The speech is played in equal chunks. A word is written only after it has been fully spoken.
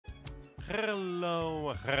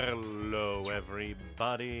Hello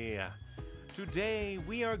everybody. Today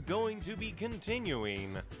we are going to be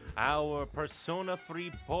continuing our Persona 3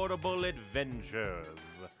 Portable Adventures.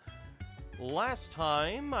 Last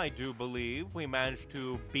time, I do believe, we managed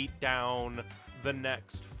to beat down the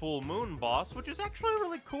next full moon boss, which is actually a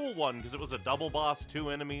really cool one, because it was a double boss, 2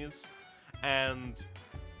 enemies, and,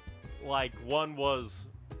 like, one was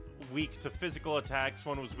weak to physical attacks,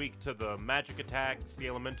 one was weak to the magic attacks, the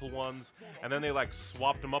elemental ones, and then they, like,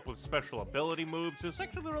 swapped them up with special ability moves. It was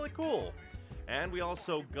actually really cool. And we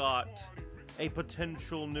also got a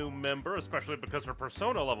potential new member, especially because her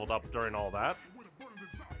persona leveled up during all that,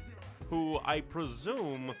 who I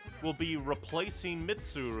presume will be replacing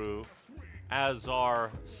Mitsuru as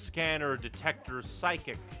our scanner detector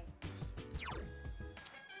psychic.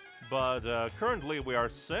 But currently we are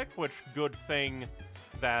sick, which good thing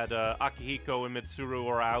that Akihiko and Mitsuru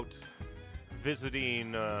are out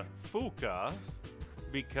visiting Fuka,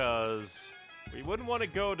 because we wouldn't want to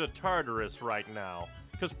go to Tartarus right now.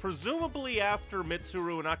 Because presumably after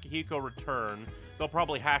Mitsuru and Akihiko return, they'll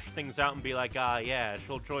probably hash things out and be like, ah, yeah,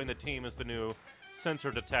 she'll join the team as the new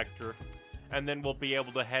sensor detector. And then we'll be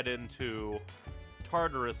able to head into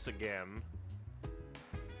Tartarus again.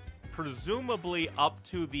 Presumably up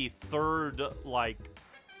to the 3rd, like,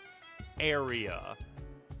 area.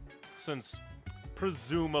 Since,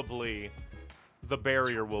 presumably, the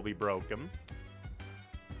barrier will be broken.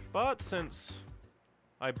 But since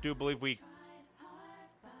I do believe we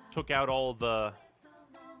took out all the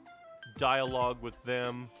dialogue with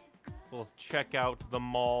them, we'll check out the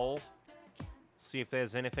mall, see if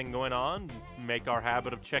there's anything going on, make our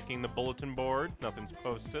habit of checking the bulletin board. Nothing's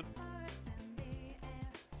posted.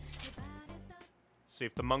 See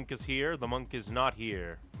if the monk is here. The monk is not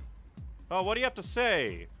here. Oh, what do you have to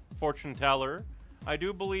say, fortune teller? I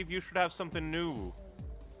do believe you should have something new.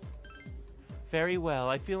 Very well,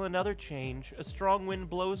 I feel another change. A strong wind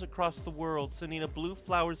blows across the world, sending a blue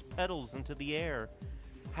flower's petals into the air.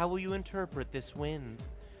 How will you interpret this wind?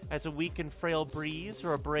 As a weak and frail breeze,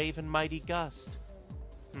 or a brave and mighty gust?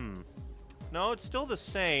 No, it's still the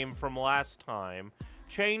same from last time.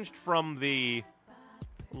 Changed from the,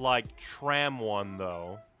 like, tram one,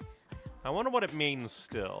 though. I wonder what it means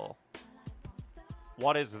still.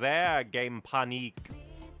 What is there, Game Panique?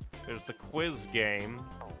 There's the quiz game.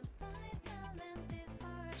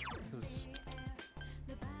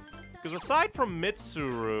 Because aside from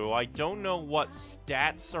Mitsuru, I don't know what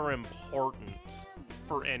stats are important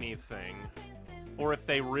for anything. Or if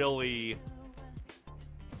they really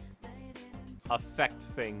affect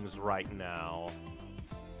things right now.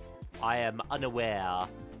 I am unaware.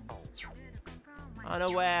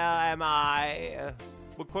 Unaware am I.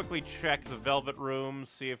 We'll quickly check the Velvet Room,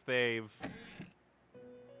 see if they've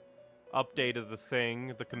updated the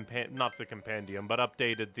thing, not the compendium, but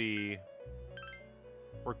updated the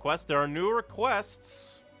request. There are new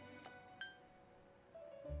requests.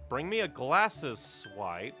 Bring me a glasses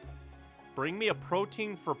swipe. Bring me a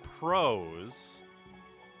protein for pros.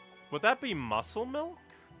 Would that be muscle milk?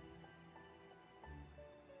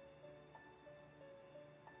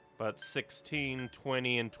 But 16,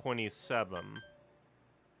 20, and 27.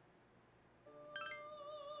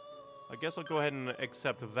 I guess I'll go ahead and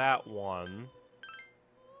accept that one.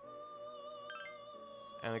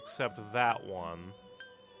 And accept that one.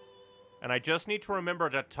 And I just need to remember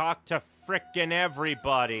to talk to frickin'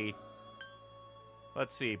 everybody.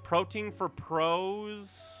 Let's see. Protein for pros.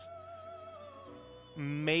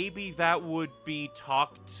 Maybe that would be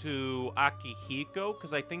talk to Akihiko,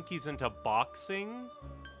 because I think he's into boxing.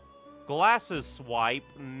 Glasses swipe.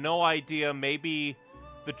 No idea. Maybe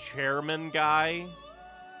the chairman guy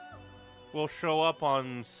will show up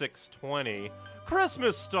on 620.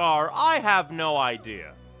 Christmas star. I have no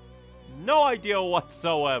idea. No idea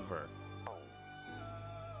whatsoever.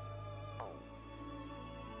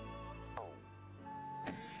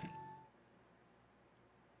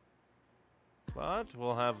 But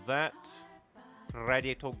we'll have that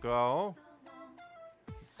ready to go.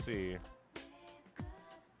 Let's see.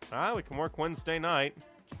 We can work Wednesday night.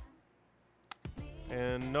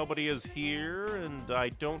 And nobody is here, and I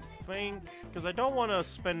don't think... Because I don't want to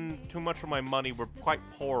spend too much of my money. We're quite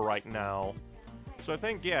poor right now. So I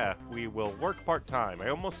think, yeah, we will work part-time. I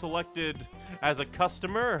almost selected as a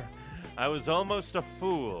customer. I was almost a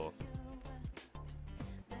fool.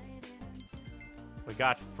 We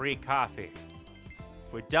got free coffee.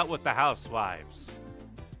 We dealt with the housewives.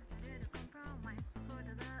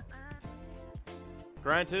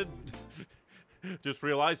 Granted, just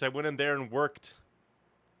realized I went in there and worked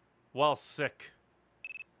while sick.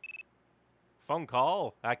 Phone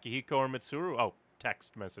call, Akihiko or Mitsuru. Oh,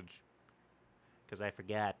 text message. because I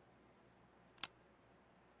forgot.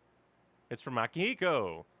 It's from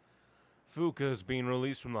Akihiko. Fuka's being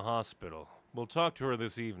released from the hospital. We'll talk to her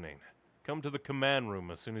this evening. Come to the command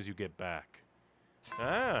room as soon as you get back.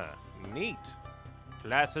 Ah, neat.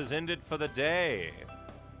 Class has ended for the day.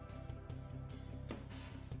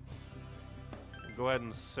 Go ahead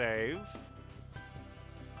and save.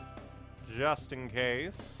 Just in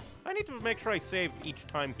case. I need to make sure I save each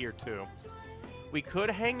time here, too. We could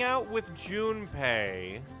hang out with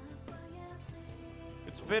Junpei.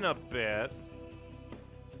 It's been a bit.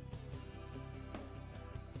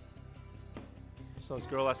 So this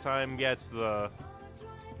girl last time gets the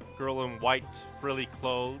girl in white frilly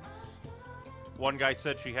clothes. One guy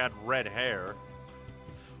said she had red hair.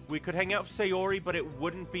 We could hang out with Sayori, but it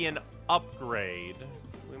wouldn't be an upgrade.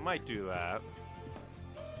 We might do that.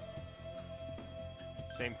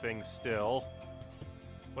 Same thing still.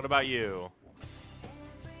 What about you?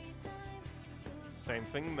 Same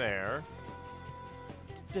thing there.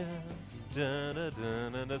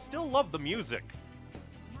 Still love the music.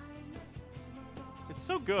 It's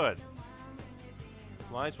so good.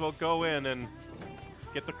 Might as well go in and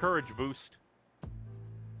get the courage boost.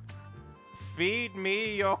 Feed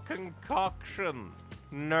me your concoction,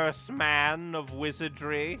 nurseman of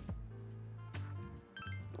wizardry.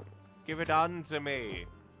 Give it unto me.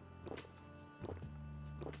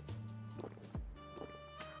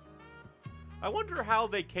 I wonder how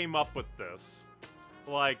they came up with this.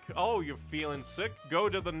 Like, oh, you're feeling sick? Go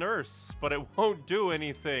to the nurse. But it won't do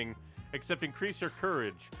anything except increase your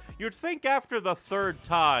courage. You'd think after the third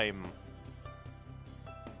time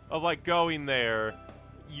of, like, going there,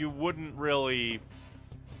 you wouldn't really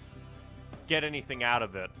get anything out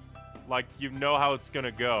of it. Like, you know how it's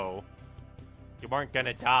gonna go. You aren't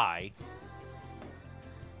gonna die.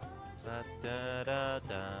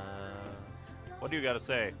 What do you gotta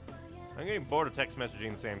say? I'm getting bored of text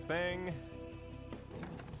messaging the same thing.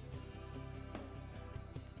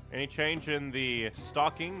 Any change in the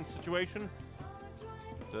stalking situation?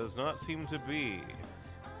 Does not seem to be.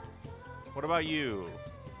 What about you?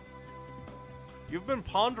 You've been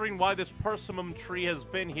pondering why this persimmon tree has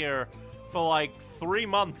been here for like 3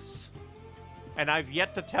 months. And I've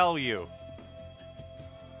yet to tell you.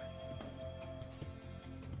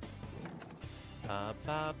 Well,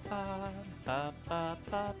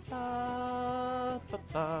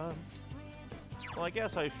 I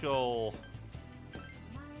guess I shall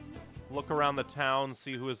look around the town,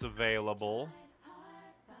 see who is available.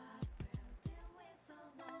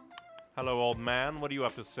 Hello, old man. What do you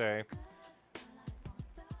have to say?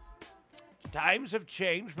 Times have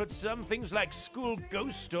changed, but some things like school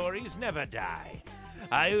ghost stories never die.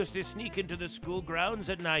 I used to sneak into the school grounds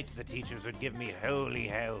at night. The teachers would give me holy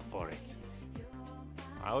hell for it.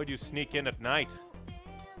 How would you sneak in at night?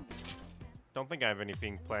 Don't think I have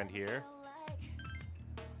anything planned here.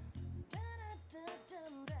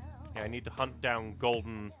 Yeah, I need to hunt down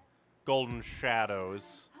golden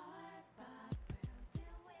shadows.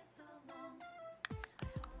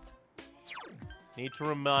 Need to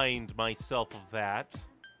remind myself of that.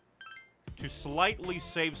 To slightly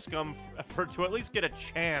save scum to at least get a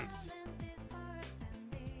chance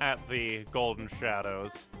at the golden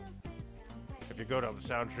shadows. If you go to the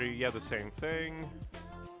sound tree, yeah, the same thing.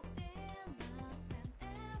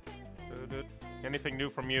 Anything new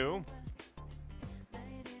from you?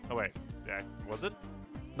 Oh, wait. Was it?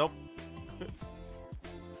 Nope.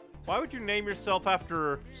 Why would you name yourself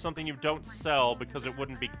after something you don't sell because it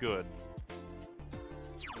wouldn't be good?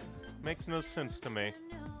 Makes no sense to me.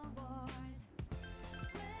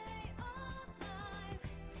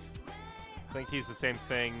 I think he's the same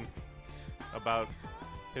thing about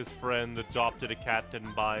his friend adopted a cat,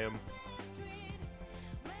 didn't buy him.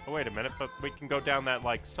 Oh, wait a minute, but we can go down that,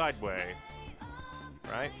 like, sideway.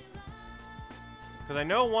 Right? Because I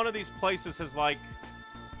know one of these places has, like...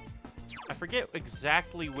 I forget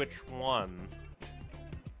exactly which one.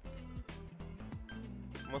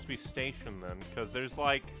 It must be Station, then, because there's,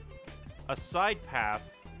 like, a side path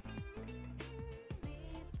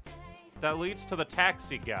that leads to the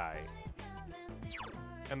taxi guy.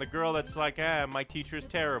 And the girl that's like, my teacher's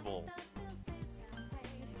terrible.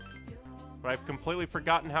 But I've completely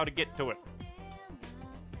forgotten how to get to it.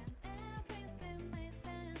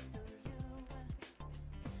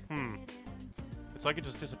 It's like it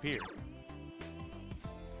just disappeared.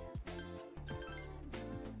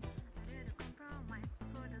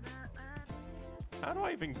 How do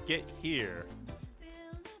I even get here?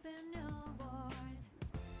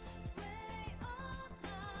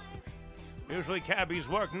 Usually cabbies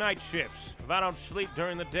work night shifts. If I don't sleep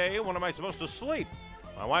during the day, when am I supposed to sleep?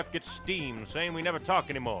 My wife gets steam saying we never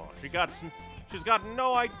talk anymore. She's got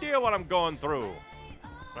no idea what I'm going through.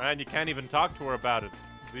 And you can't even talk to her about it.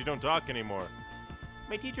 You don't talk anymore.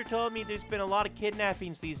 My teacher told me there's been a lot of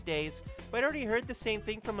kidnappings these days, but I already heard the same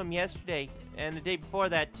thing from him yesterday, and the day before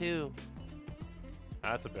that, too.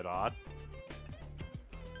 That's a bit odd.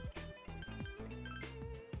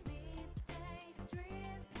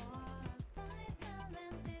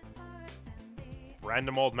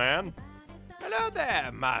 Random old man? Hello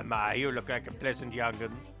there, my, you look like a pleasant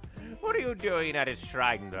young'un. What are you doing at his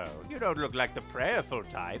shrine, though? You don't look like the prayerful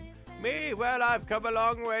type. Me, well, I've come a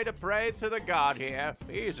long way to pray to the god here.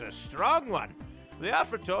 He's a strong one. The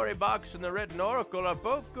offertory box and the written oracle are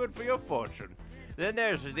both good for your fortune. Then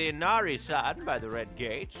there's the Inari-san by the red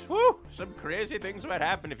gates. Whew, some crazy things might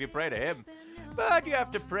happen if you pray to him. But you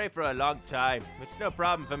have to pray for a long time. It's no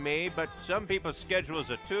problem for me, but some people's schedules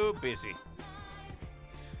are too busy.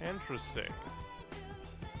 Interesting.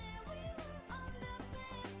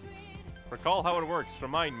 Recall how it works,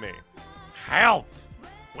 remind me. Help!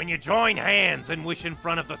 When you join hands and wish in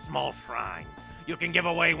front of the small shrine, you can give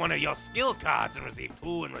away one of your skill cards and receive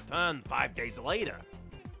 2 in return 5 days later.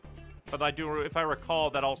 But if I recall,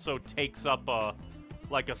 that also takes up a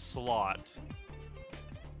slot.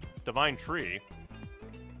 Divine Tree.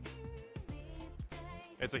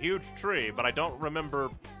 It's a huge tree, but I don't remember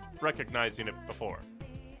recognizing it before.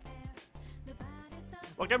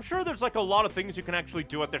 Like, I'm sure there's, like, a lot of things you can actually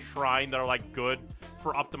do at the shrine that are, like, good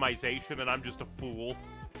for optimization, and I'm just a fool.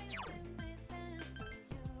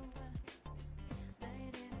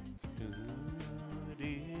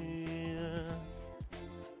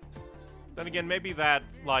 Then again, maybe that,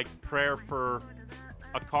 like, prayer for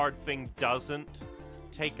a card thing doesn't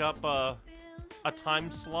take up a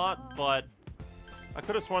time slot, but I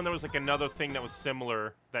could have sworn there was, like, another thing that was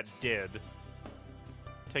similar that did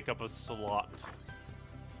take up a slot.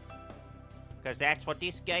 Because that's what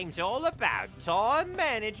this game's all about, time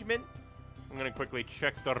management. I'm gonna quickly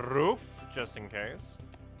check the roof, just in case.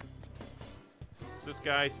 Is this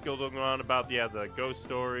guy still going on about, the ghost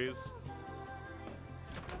stories?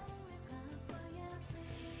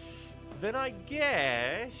 Then I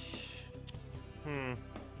guess...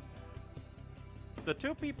 The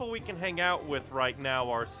two people we can hang out with right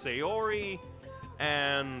now are Sayori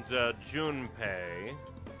and Junpei.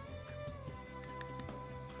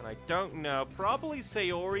 And I don't know. Probably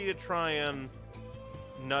Sayori to try and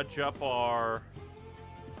nudge up our,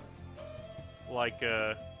 like,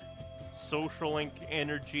 social link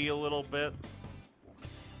energy a little bit.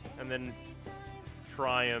 And then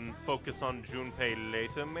try and focus on Junpei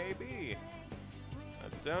later, maybe?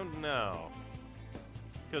 I don't know.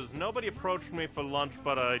 Because nobody approached me for lunch,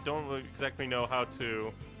 but I don't exactly know how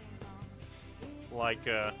to, like,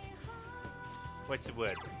 what's the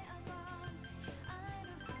word?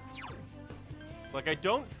 Like, I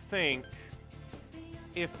don't think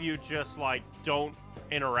if you just, like, don't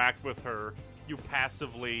interact with her, you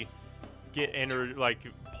passively get,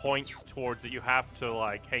 points towards it. You have to,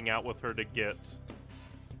 like, hang out with her to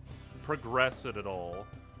progress it at all.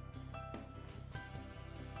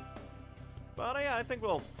 But, yeah, I think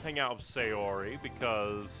we'll hang out with Sayori,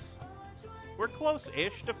 because we're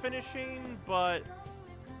close-ish to finishing, but,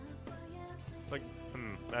 like,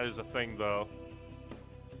 that is a thing, though.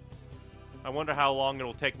 I wonder how long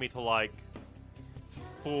it'll take me to, like,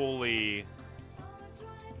 fully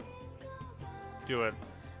do it.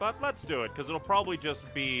 But let's do it, because it'll probably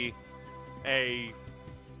just be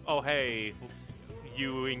oh, hey,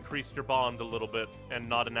 you increased your bond a little bit, and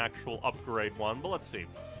not an actual upgrade one, but let's see.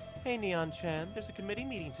 Hey, Neon-chan, there's a committee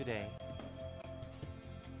meeting today.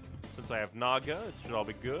 Since I have Naga, it should all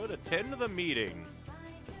be good. Attend the meeting.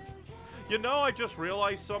 You know, I just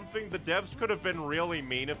realized something. The devs could have been really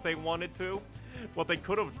mean if they wanted to. What they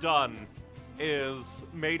could have done is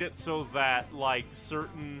made it so that, like,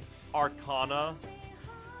 certain arcana,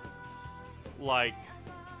 like,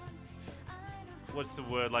 what's the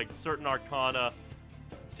word? Like, certain arcana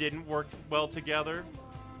didn't work well together.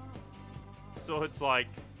 So it's like,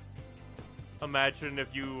 imagine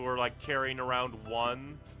if you were, like, carrying around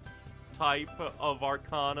one type of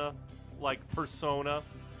arcana, like persona,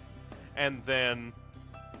 and then,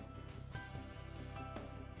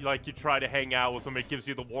 like, you try to hang out with them, it gives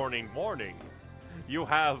you the warning, you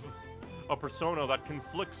have a persona that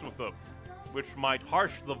conflicts with them, which might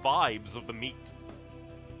harsh the vibes of the meet.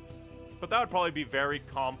 But that would probably be very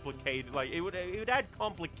complicated, like, it would add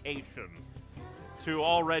complication to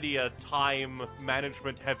already a time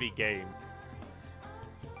management heavy game.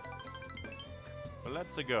 But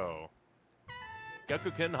let's go.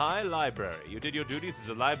 Gakuken High Library. You did your duties as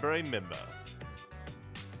a library member.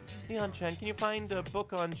 Neon-chan, can you find a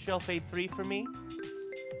book on shelf A3 for me?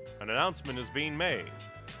 An announcement is being made.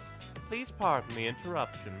 Please pardon the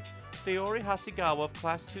interruption. Sayori Hasegawa of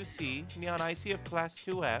Class 2C, Neon Icy of Class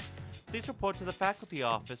 2F, please report to the faculty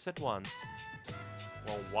office at once.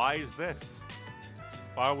 Well, why is this?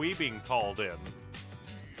 Why are we being called in?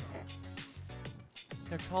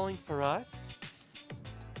 They're calling for us?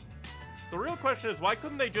 The real question is, why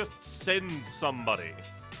couldn't they just send somebody?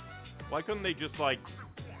 Why couldn't they just, like...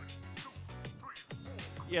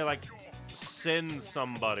 Yeah, like, send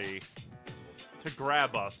somebody to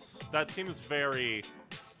grab us? That seems very...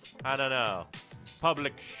 I don't know.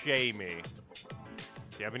 Public shamey.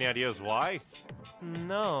 Do you have any ideas why?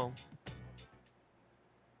 No.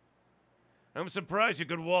 I'm surprised you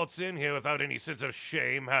could waltz in here without any sense of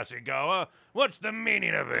shame, Hasegawa. What's the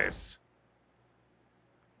meaning of this?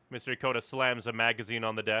 Mr. Ikoda slams a magazine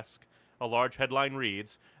on the desk. A large headline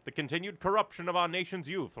reads, "The continued corruption of our nation's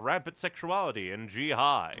youth, rampant sexuality, and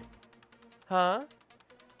G-high." Huh?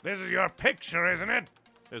 This is your picture, isn't it?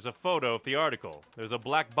 There's a photo of the article. There's a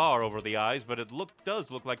black bar over the eyes, but it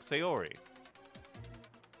does look like Sayori.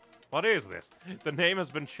 What is this? The name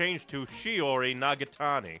has been changed to Shiori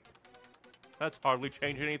Nagatani. That's hardly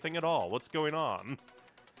changing anything at all. What's going on?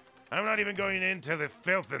 I'm not even going into the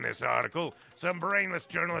filth in this article. Some brainless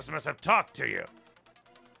journalist must have talked to you.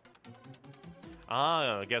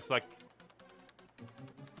 I guess, like...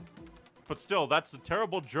 But still, that's the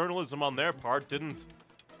terrible journalism on their part. Didn't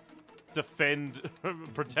defend,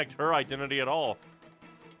 protect her identity at all.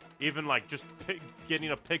 Even, like, just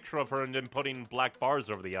getting a picture of her and then putting black bars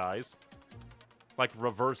over the eyes. Like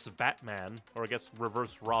reverse Batman, or I guess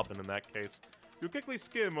reverse Robin in that case. You quickly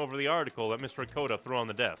skim over the article that Mr. Ikoda threw on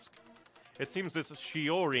the desk. It seems this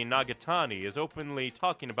Shiori Nagatani is openly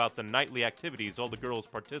talking about the nightly activities all the girls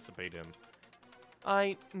participate in.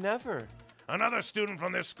 I never. Another student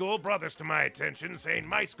from this school brought this to my attention, saying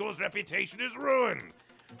my school's reputation is ruined.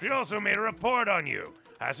 She also made a report on you.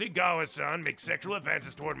 Hasegawa-san makes sexual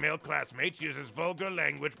advances toward male classmates, uses vulgar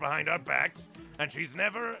language behind our backs, and she's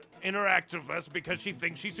never interacts with us because she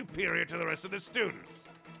thinks she's superior to the rest of the students.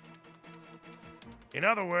 In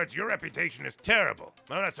other words, your reputation is terrible.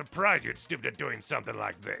 I'm not surprised you'd stoop to doing something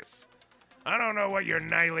like this. I don't know what your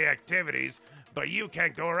nightly activities, but you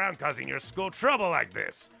can't go around causing your school trouble like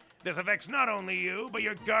this. This affects not only you, but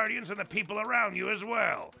your guardians and the people around you as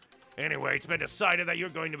well. Anyway, it's been decided that you're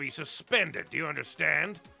going to be suspended. Do you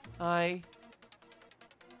understand? Because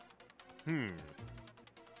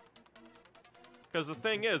the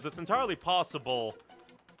thing is, it's entirely possible,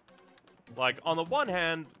 like, on the one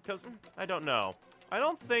hand, because, I don't know. I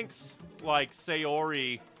don't think, like,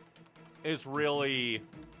 Sayori is really,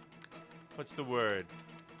 what's the word?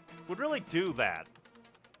 Would really do that.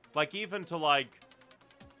 Like, even to, like,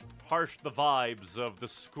 harsh the vibes of the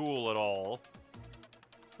school at all.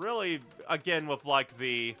 Really, again, with, like,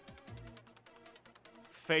 the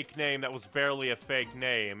fake name that was barely a fake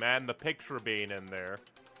name, and the picture being in there.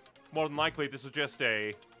 More than likely, this is just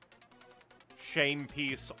a shame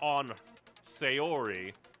piece on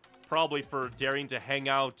Sayori. Probably for daring to hang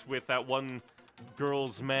out with that one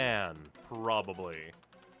girl's man. Probably.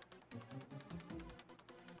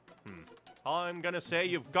 I'm gonna say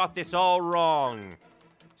you've got this all wrong.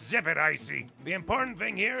 Zip it, Icy. The important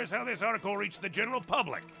thing here is how this article reached the general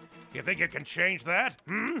public. You think you can change that?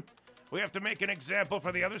 We have to make an example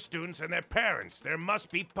for the other students and their parents. There must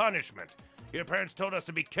be punishment. Your parents told us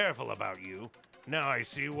to be careful about you. Now I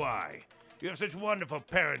see why. You have such wonderful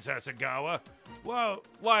parents, Hasegawa. Well,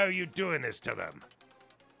 why are you doing this to them?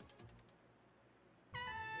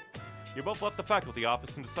 You both left the faculty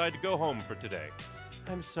office and decided to go home for today.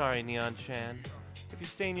 I'm sorry, Neon-chan. If you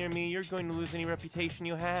stay near me, you're going to lose any reputation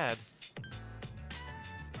you had.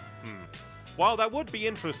 While that would be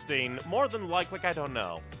interesting, more than likely, I don't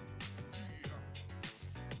know.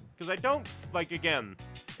 Because I don't, like, again,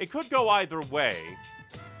 it could go either way.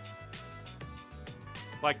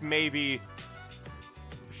 Like, maybe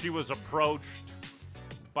she was approached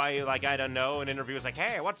by, like, I don't know, an interview was like,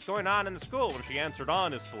 hey, what's going on in the school? And she answered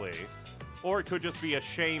honestly. Or it could just be a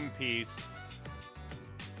shame piece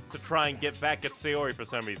to try and get back at Sayori for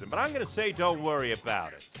some reason. But I'm going to say don't worry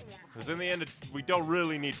about it. Because in the end, we don't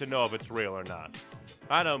really need to know if it's real or not.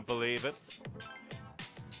 I don't believe it.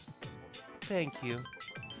 Thank you.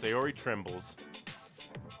 Sayori trembles.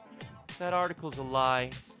 That article's a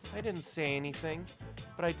lie. I didn't say anything.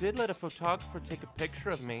 But I did let a photographer take a picture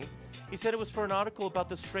of me. He said it was for an article about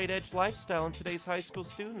the straight-edge lifestyle in today's high school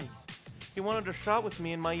students. He wanted a shot with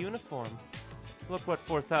me in my uniform. Look what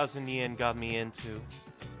 4,000 yen got me into.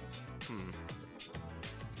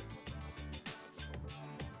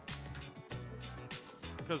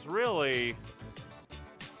 Because really,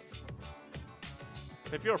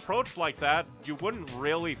 if you're approached like that, you wouldn't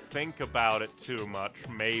really think about it too much,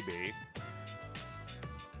 maybe.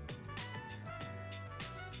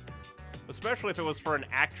 Especially if it was for an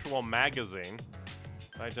actual magazine.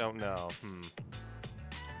 I don't know.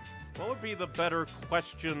 What would be the better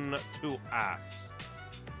question to ask?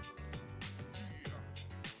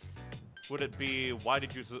 Would it be, why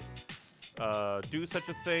did you do such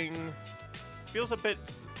a thing? Feels a bit,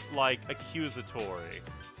 like, accusatory.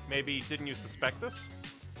 Maybe, didn't you suspect this?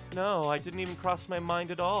 No, I didn't even cross my mind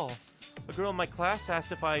at all. A girl in my class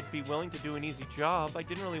asked if I'd be willing to do an easy job. I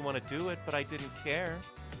didn't really want to do it, but I didn't care.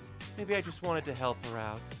 Maybe I just wanted to help her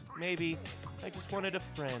out. Maybe I just wanted a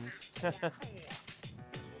friend.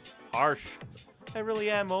 Harsh. I really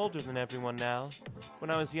am older than everyone now. When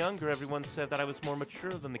I was younger, everyone said that I was more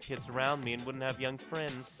mature than the kids around me and wouldn't have young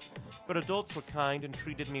friends. But adults were kind and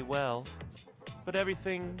treated me well. But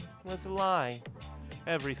everything was a lie.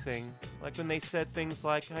 Everything. Like when they said things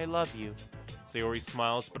like, I love you. Sayori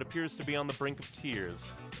smiles, but appears to be on the brink of tears.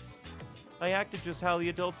 I acted just how the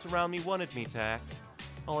adults around me wanted me to act.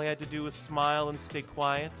 All I had to do was smile and stay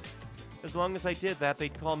quiet. As long as I did that,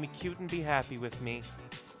 they'd call me cute and be happy with me.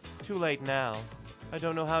 It's too late now. I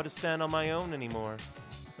don't know how to stand on my own anymore.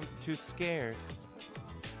 I'm too scared.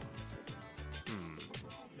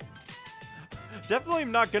 Definitely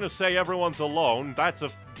not gonna say everyone's alone. That's a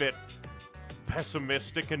bit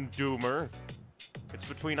pessimistic and doomer. It's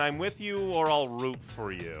between I'm with you or I'll root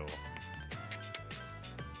for you.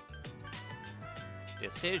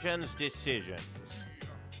 Decisions.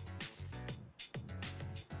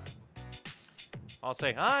 I'll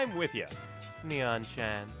say, I'm with you.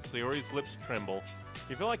 Neon-chan. Sayori's lips tremble.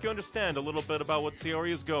 You feel like you understand a little bit about what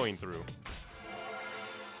Sayori is going through.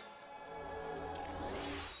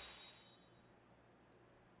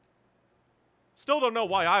 Still don't know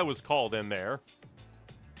why I was called in there.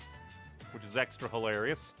 Which is extra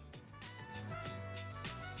hilarious.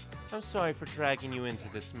 I'm sorry for dragging you into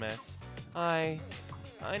this mess. I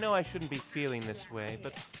know I shouldn't be feeling this way,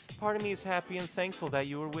 but part of me is happy and thankful that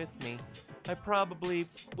you were with me. I probably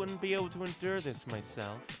wouldn't be able to endure this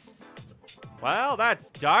myself. Well, that's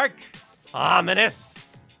dark. Ominous.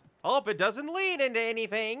 Hope it doesn't lead into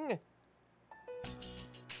anything.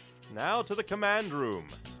 Now to the command room.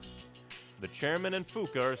 The chairman and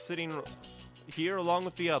Fuka are sitting here along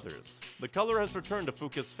with the others. The color has returned to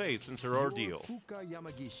Fuka's face since her ordeal. You're Fuka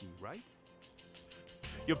Yamagishi, right?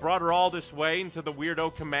 You brought her all this way into the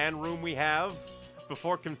weirdo command room we have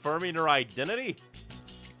before confirming her identity?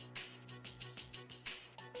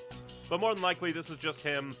 But more than likely, this is just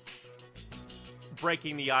him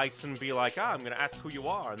breaking the ice and be like, I'm going to ask who you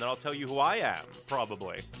are, and then I'll tell you who I am,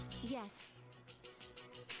 probably. Yes.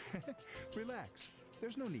 Relax.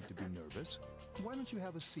 There's no need to be nervous. Why don't you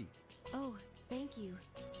have a seat? Oh, thank you.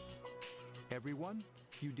 Everyone,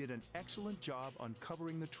 you did an excellent job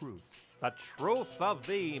uncovering the truth. The truth of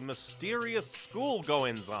the mysterious school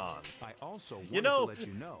goings-on. I also wanted to let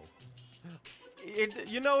you know.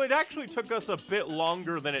 It actually took us a bit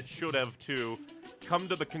longer than it should have to come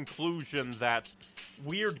to the conclusion that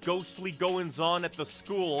weird ghostly goings-on at the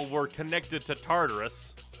school were connected to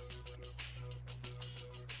Tartarus.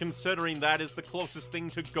 Considering that is the closest thing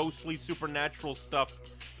to ghostly supernatural stuff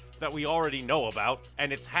that we already know about,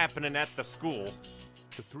 and it's happening at the school.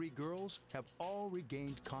 The three girls have all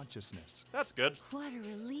regained consciousness. That's good. What a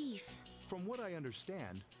relief. From what I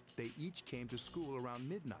understand, they each came to school around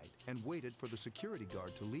midnight and waited for the security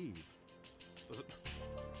guard to leave.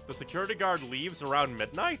 The security guard leaves around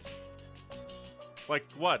midnight? Like,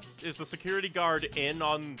 what? Is the security guard in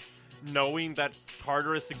on knowing that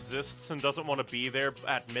Tartarus exists and doesn't want to be there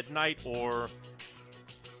at midnight, or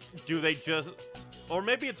do they just... Or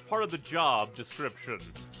maybe it's part of the job description.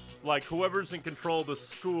 Like, whoever's in control of the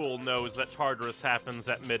school knows that Tartarus happens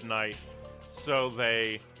at midnight, so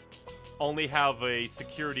they only have a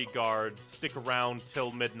security guard stick around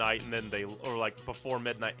till midnight and then they... Or, like, before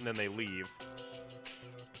midnight and then they leave.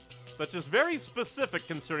 That's just very specific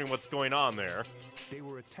considering what's going on there. They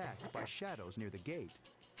were attacked by shadows near the gate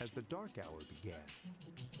as the dark hour began.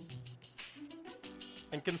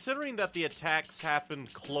 And considering that the attacks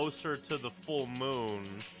happened closer to the full moon,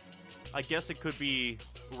 I guess it could be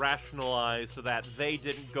rationalized that they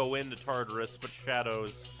didn't go into Tartarus, but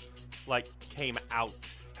shadows, like, came out.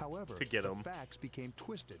 However, to get 'em. the facts became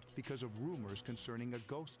twisted because of rumors concerning a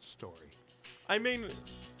ghost story. I mean,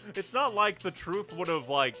 it's not like the truth would have,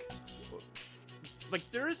 like,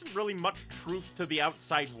 there isn't really much truth to the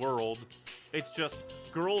outside world. It's just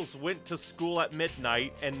girls went to school at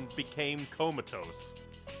midnight and became comatose.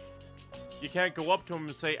 You can't go up to him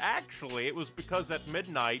and say, actually, it was because at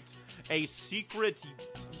midnight, a secret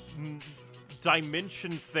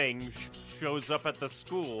dimension thing shows up at the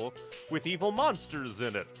school with evil monsters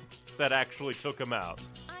in it that actually took him out.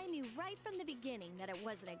 I knew right from the beginning that it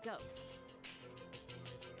wasn't a ghost.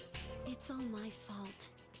 It's all my fault.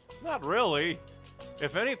 Not really.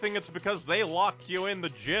 If anything, it's because they locked you in the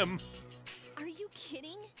gym. Are you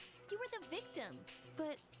kidding? You were the victim.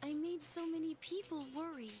 But I made so many people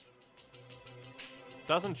worry.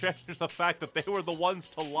 Doesn't change the fact that they were the ones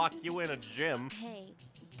to lock you in a gym. Hey,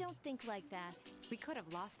 don't think like that. We could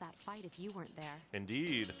have lost that fight if you weren't there.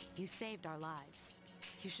 Indeed. You saved our lives.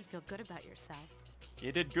 You should feel good about yourself.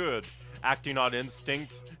 You did good. Acting on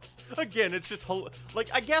instinct. Again, it's just, like,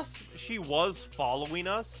 I guess she was following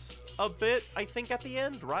us a bit, I think, at the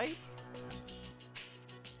end, right?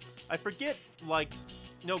 I forget, like,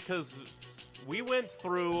 no, because we went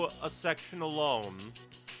through a section alone,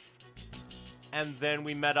 and then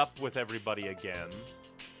we met up with everybody again.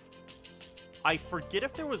 I forget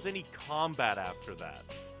if there was any combat after that.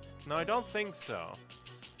 No, I don't think so.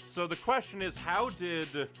 So the question is, how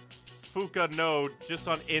did Fuka know, just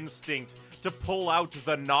on instinct, to pull out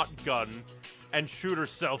the knot gun and shoot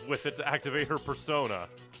herself with it to activate her persona?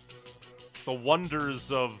 The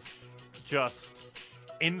wonders of just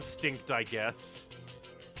instinct, I guess.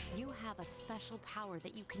 You have a special power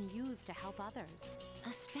that you can use to help others.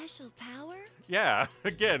 A special power? Yeah,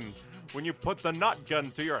 again, when you put the knot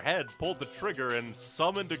gun to your head, pulled the trigger, and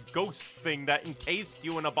summoned a ghost thing that encased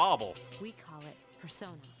you in a bauble. We call it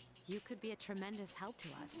persona. You could be a tremendous help to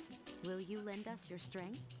us. Will you lend us your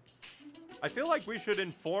strength? I feel like we should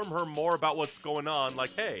inform her more about what's going on,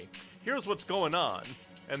 like, hey, here's what's going on,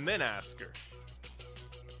 and then ask her.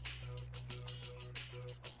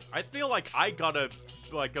 I feel like I got a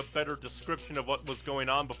better description of what was going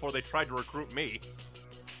on before they tried to recruit me.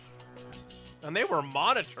 And they were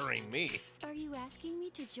monitoring me. Are you asking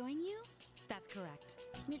me to join you? That's correct.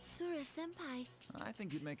 Mitsura-senpai. I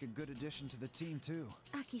think you'd make a good addition to the team, too.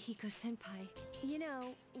 Akihiko-senpai. You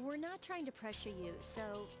know, we're not trying to pressure you,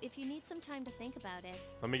 so if you need some time to think about it...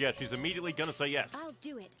 Let me guess, she's immediately gonna say yes. I'll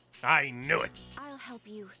do it. I knew it. I'll help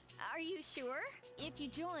you. Are you sure? If you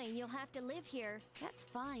join, you'll have to live here. That's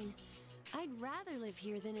fine. I'd rather live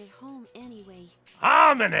here than at home anyway.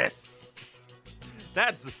 Ominous!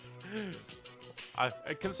 That's...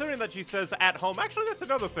 considering that she says at home, actually that's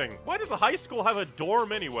another thing. Why does a high school have a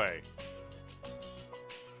dorm anyway?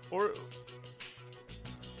 Or...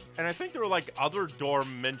 And I think there were like other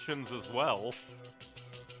dorm mentions as well.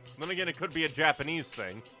 Then again, it could be a Japanese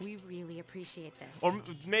thing. We really appreciate this. Or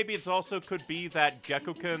maybe it's also could be that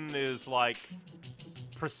Gekkoukan is like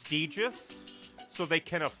prestigious, so they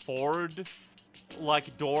can afford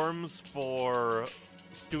like dorms for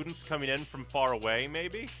students coming in from far away,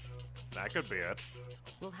 maybe? That could be it.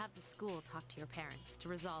 We'll have the school talk to your parents to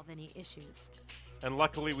resolve any issues. And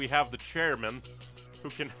luckily we have the chairman who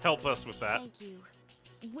can help us with that. Thank you.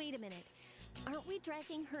 Wait a minute. Aren't we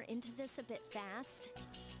dragging her into this a bit fast?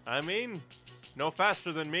 I mean, no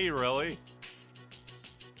faster than me, really.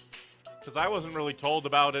 Because I wasn't really told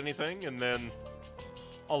about anything, and then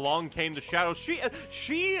along came the shadow.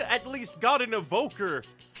 She at least got an evoker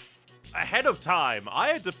ahead of time. I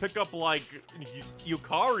had to pick up, like,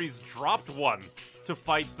 Yukari's dropped one to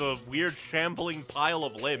fight the weird shambling pile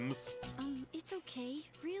of limbs. It's okay,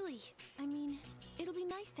 really. I mean, it'll be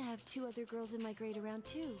nice to have 2 other girls in my grade around,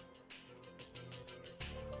 too.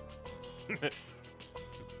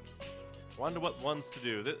 Wonder what ones to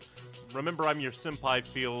do. Remember, I'm your senpai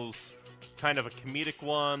feels kind of a comedic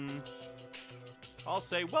one. I'll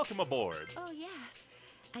say, welcome aboard. Oh, yes.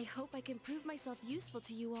 I hope I can prove myself useful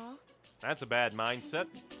to you all. That's a bad mindset.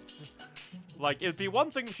 Like, it'd be one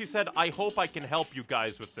thing if she said, I hope I can help you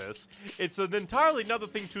guys with this. It's an entirely another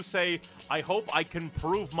thing to say, I hope I can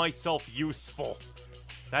prove myself useful.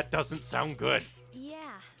 That doesn't sound good.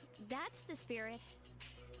 Yeah, that's the spirit.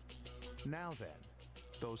 Now then,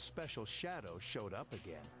 those special shadows showed up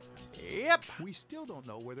again. Yep. We still don't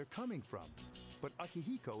know where they're coming from, but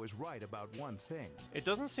Akihiko is right about one thing. It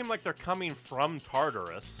doesn't seem like they're coming from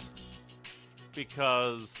Tartarus,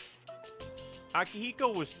 because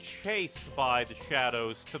Akihiko was chased by the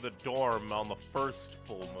shadows to the dorm on the first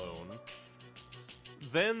full moon.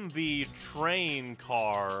 Then the train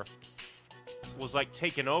car was like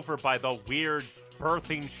taken over by the weird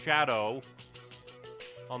birthing shadow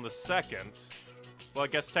on the second. Well, I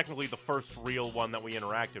guess technically the first real one that we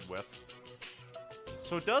interacted with.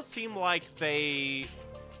 So it does seem like it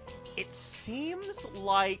seems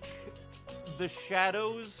like the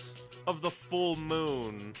shadows of the full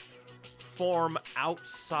moon form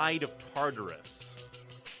outside of Tartarus.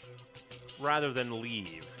 rather than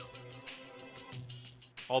leave.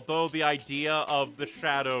 Although the idea of the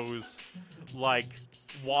shadows, like,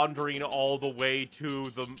 wandering all the way to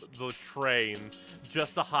the train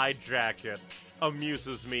just to hijack it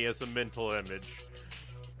amuses me as a mental image.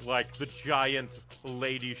 Like, the giant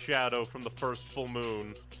lady shadow from the first full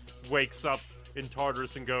moon wakes up in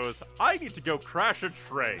Tartarus and goes, I need to go crash a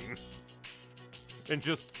train. And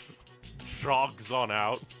just jogs on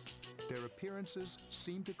out. Their appearances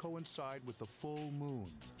seem to coincide with the full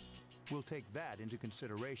moon. We'll take that into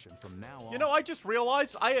consideration from now on. You know, I just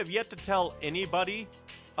realized I have yet to tell anybody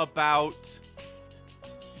about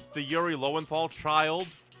the Yuri Lowenthal child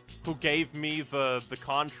who gave me the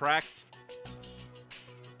contract.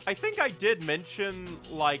 I think I did mention,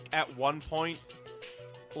 like, at one point,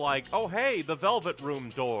 like, oh, hey, the Velvet Room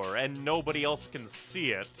door, and nobody else can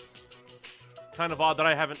see it. Kind of odd that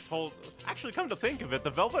I haven't told... Actually, come to think of it, the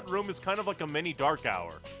Velvet Room is kind of like a mini Dark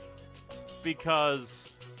Hour. Because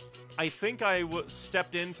I think I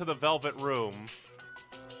stepped into the Velvet Room,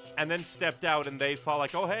 and then stepped out, and they thought,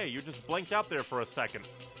 like, oh, hey, you just blinked out there for a second.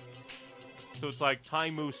 So it's like,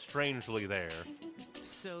 time moves strangely there.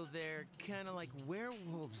 So they're kind of like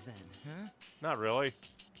werewolves then, huh? Not really.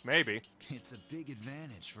 Maybe. It's a big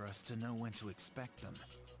advantage for us to know when to expect them.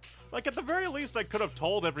 Like, at the very least, I could have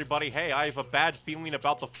told everybody, hey, I have a bad feeling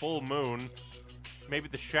about the full moon. Maybe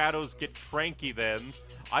the shadows get cranky then.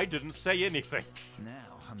 I didn't say anything.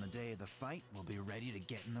 Now, on the day of the fight, we'll be ready to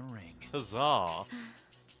get in the ring. Huzzah.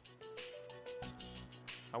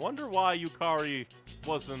 I wonder why Yukari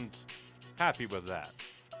wasn't happy with that.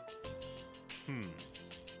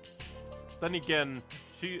 Then again,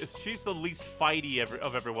 she's the least fighty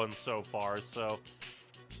of everyone so far, so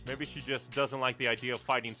maybe she just doesn't like the idea of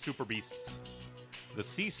fighting super beasts. The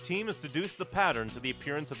Cease team has deduced the pattern to the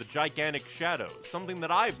appearance of the gigantic shadows, something that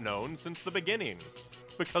I've known since the beginning,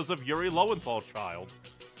 because of Yuri Lowenthal child.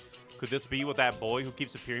 Could this be what that boy who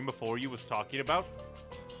keeps appearing before you was talking about?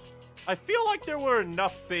 I feel like there were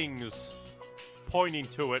enough things pointing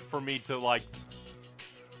to it for me to, like,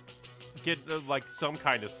 get, like, some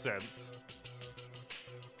kind of sense.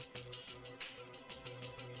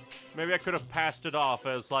 Maybe I could have passed it off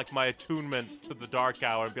as, like, my attunement to the Dark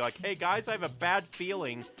Hour and be like, hey, guys, I have a bad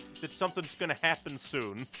feeling that something's gonna happen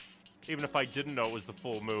soon. Even if I didn't know it was the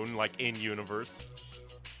full moon, like, in-universe.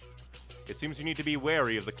 It seems you need to be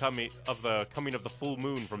wary of the coming of the full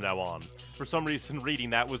moon from now on. For some reason, reading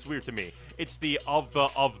that was weird to me. It's the of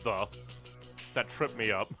the that tripped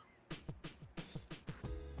me up.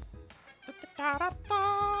 I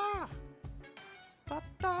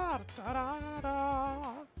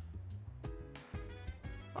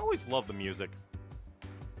always love the music.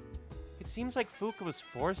 It seems like Fuka was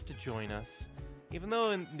forced to join us, even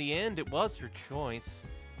though in the end it was her choice.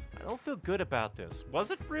 I don't feel good about this.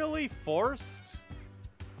 Was it really forced?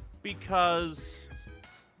 Because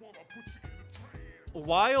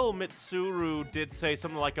while Mitsuru did say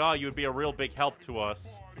something like, oh, you would be a real big help to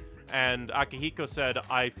us, and Akihiko said,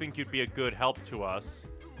 I think you'd be a good help to us,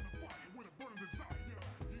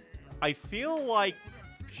 I feel like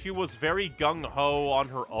she was very gung-ho on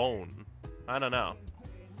her own. I don't know.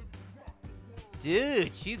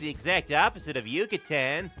 Dude, she's the exact opposite of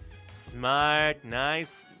Yucatan. Smart,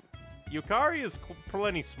 nice. Yukari is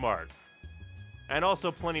plenty smart. And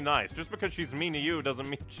also plenty nice. Just because she's mean to you doesn't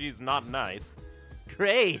mean she's not nice.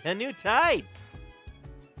 Great, a new type.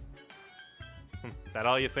 That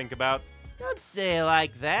all you think about? Don't say it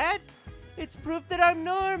like that. It's proof that I'm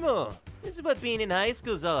normal. This is what being in high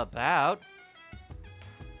school's all about.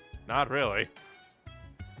 Not really.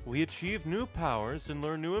 We achieved new powers and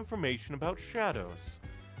learned new information about shadows.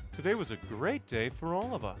 Today was a great day for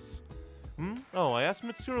all of us. Oh, I asked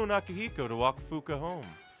Mitsuru and Akihiko to walk Fuka home.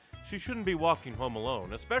 She shouldn't be walking home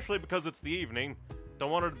alone, especially because it's the evening. Don't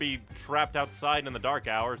want her to be trapped outside in the dark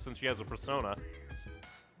hour since she has a persona.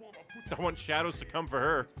 Don't want shadows to come for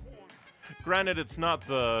her. Granted, it's not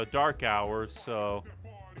the dark hour, so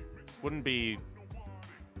wouldn't be...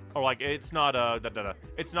 Or, like, it's not,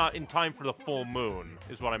 it's not in time for the full moon,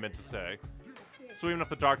 is what I meant to say. So even if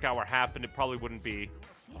the dark hour happened, it probably wouldn't be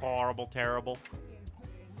horrible, terrible.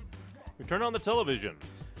 We turn on the television.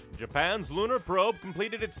 Japan's lunar probe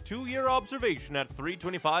completed its 2-year observation at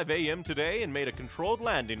 3:25 a.m. today and made a controlled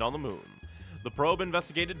landing on the moon. The probe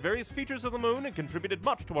investigated various features of the moon and contributed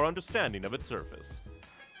much to our understanding of its surface.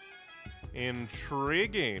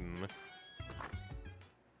 Intriguing.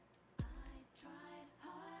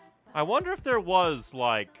 I wonder if there was,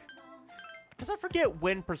 like... Because I forget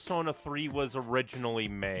when Persona 3 was originally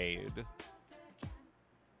made.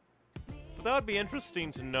 But that would be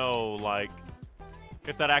interesting to know, like,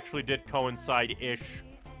 if that actually did coincide-ish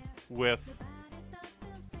with,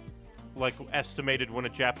 like, estimated when a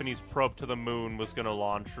Japanese probe to the moon was gonna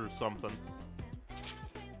launch or something.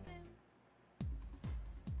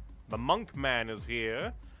 The monk man is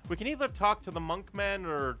here. We can either talk to the monk man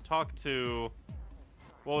or talk to,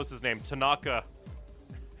 what was his name? Tanaka.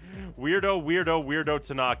 Weirdo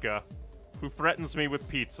Tanaka, who threatens me with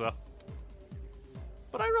pizza.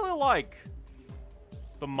 But I really like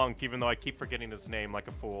the monk, even though I keep forgetting his name like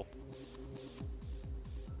a fool.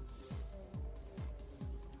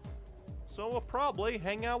 So we'll probably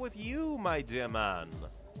hang out with you, my dear man.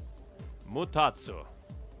 Mutatsu.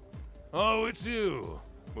 Oh, it's you.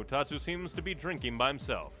 Mutatsu seems to be drinking by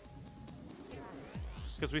himself.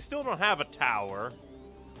 Because we still don't have a tower.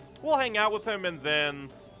 We'll hang out with him and then...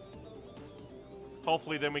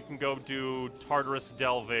 hopefully then we can go do Tartarus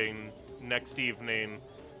delving next evening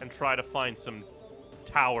and try to find some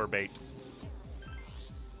tower bait.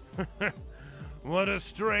 What a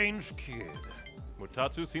strange kid.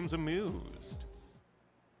 Mutatsu seems amused.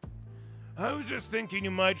 I was just thinking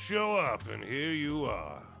you might show up, and here you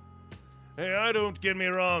are. Hey, don't get me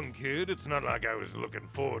wrong, kid. It's not like I was looking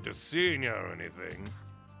forward to seeing you or anything.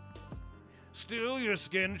 Still, your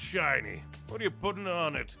skin's shiny. What are you putting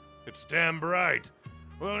on it? It's damn bright.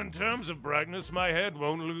 Well, in terms of brightness, my head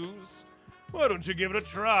won't lose. Why don't you give it a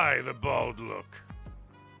try, the bald look?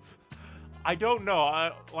 I don't know.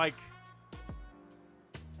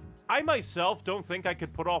 I myself don't think I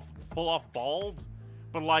could pull off bald,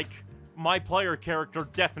 but, like, my player character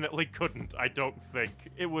definitely couldn't, I don't think.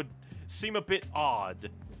 It would seem a bit odd.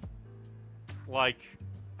 Like,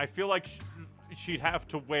 I feel like she'd have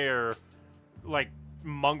to wear, like,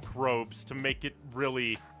 monk robes to make it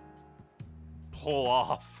really pull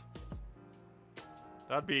off.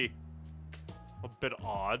 That'd be a bit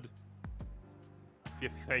odd,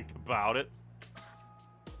 if you think about it.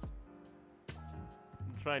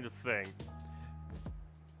 I'm trying to think.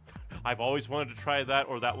 I've always wanted to try that,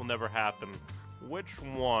 or that will never happen. Which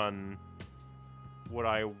one would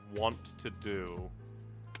I want to do?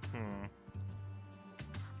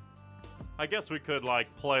 I guess we could,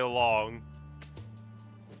 like, play along.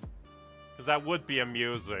 Because that would be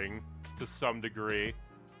amusing, to some degree.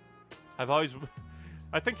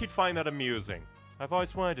 I think he'd find that amusing. I've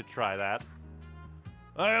always wanted to try that.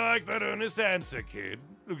 I like that earnest answer, kid.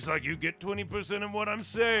 Looks like you get 20% of what I'm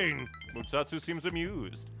saying. Mutatsu seems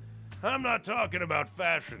amused. I'm not talking about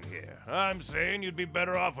fashion here. I'm saying you'd be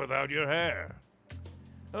better off without your hair.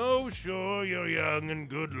 Oh, sure, you're young and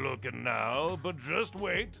good-looking now, but just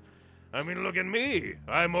wait. I mean, look at me.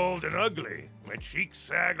 I'm old and ugly. My cheeks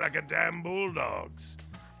sag like a damn bulldog's.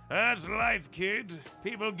 That's life, kid.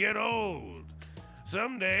 People get old.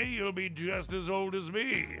 Someday you'll be just as old as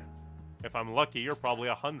me. If I'm lucky, you're probably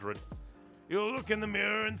 100. You'll look in the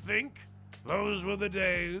mirror and think, those were the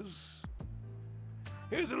days.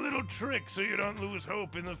 Here's a little trick so you don't lose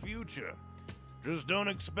hope in the future. Just don't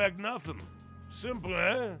expect nothing. Simple,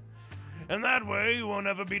 eh? And that way you won't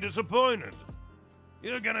ever be disappointed.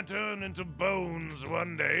 You're gonna turn into bones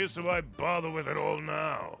one day, so why bother with it all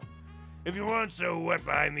now? If you weren't so wet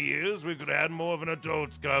behind the ears, we could have had more of an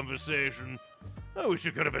adult's conversation. I wish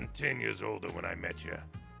you could have been 10 years older when I met you.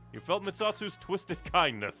 You felt Mutsatsu's twisted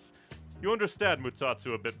kindness. You understand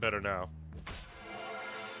Mutsatsu a bit better now.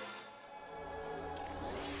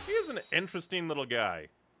 He is an interesting little guy.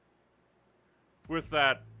 With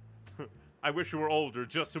that, I wish you were older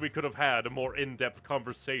just so we could have had a more in-depth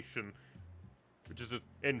conversation. Which is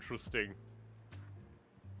interesting.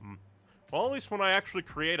 Well, at least when I actually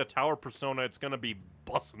create a tower persona, it's gonna be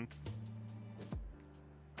bussin'.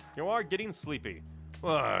 You are getting sleepy.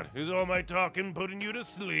 What? Is all my talking putting you to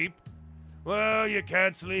sleep? Well, you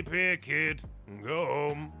can't sleep here, kid. Go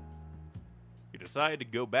home. You decide to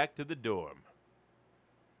go back to the dorm.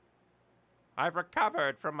 I've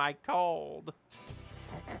recovered from my cold.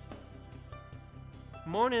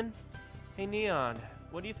 Morning. Hey, Neon.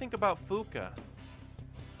 What do you think about Fuka?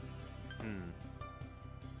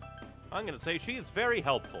 I'm gonna say she is very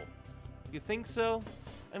helpful. You think so?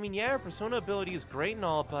 I mean, yeah, her persona ability is great and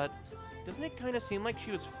all, but doesn't it kind of seem like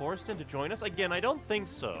she was forced in to join us? Again, I don't think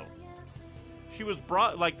so. She was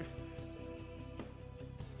brought, like,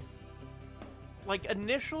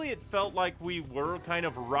 initially it felt like we were kind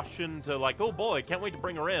of rushing to, like, oh boy, can't wait to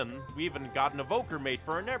bring her in. We even got an evoker made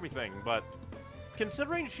for her and everything, but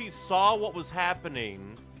considering she saw what was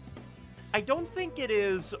happening, I don't think it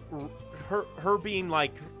is her being,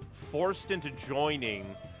 like, forced into joining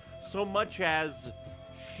so much as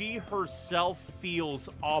she herself feels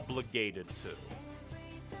obligated to.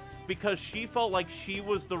 Because she felt like she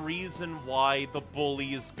was the reason why the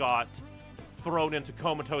bullies got thrown into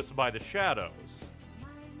comatose by the shadows.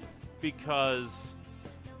 because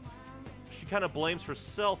she kind of blames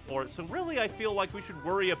herself for it. So really, I feel like we should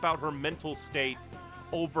worry about her mental state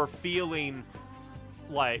over feeling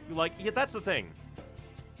like, yeah, that's the thing.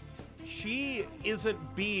 She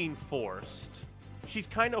isn't being forced. She's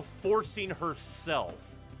kind of forcing herself.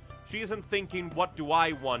 She isn't thinking, what do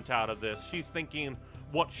I want out of this? She's thinking,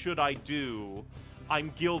 what should I do?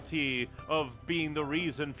 I'm guilty of being the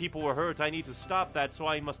reason people were hurt. I need to stop that, so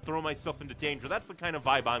I must throw myself into danger. That's the kind of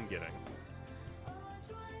vibe I'm getting.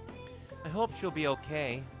 I hope she'll be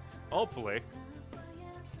okay. Hopefully.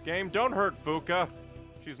 Game, don't hurt Fuka.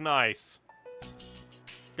 She's nice.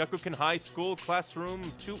 Gakuken High School,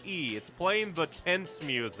 Classroom 2E. It's playing the tense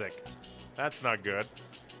music. That's not good.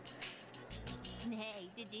 Hey,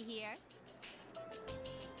 did you hear?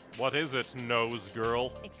 What is it, nose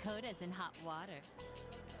girl? Ikoda's in hot water.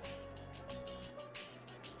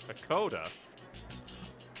 Ikoda?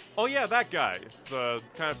 Oh yeah, that guy. The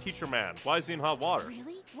kind of teacher man. Why is he in hot water?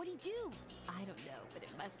 Really? What'd he do? I don't know, but it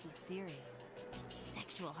must be serious.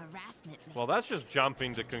 Sexual harassment, man. Well, that's just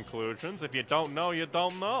jumping to conclusions. If you don't know, you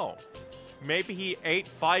don't know. Maybe he ate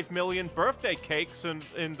 5 million birthday cakes in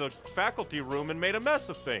the faculty room and made a mess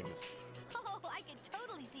of things. Oh, I can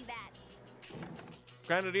totally see that.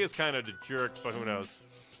 Granted, he is kind of a jerk, but who knows?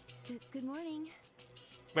 Good morning.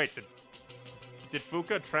 Wait, did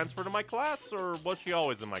Fuka transfer to my class, or was she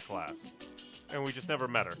always in my class? And we just never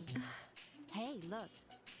met her. Hey, look.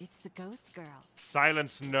 It's the ghost girl.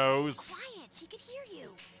 Silence, nose. Quiet, she could hear you.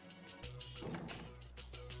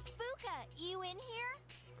 Fuka, you in here?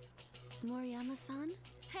 Moriyama-san?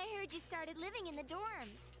 I heard you started living in the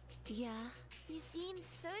dorms. Yeah. You seem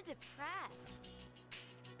so depressed.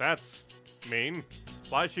 That's mean.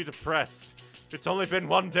 Why is she depressed? It's only been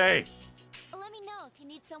one day. Let me know if you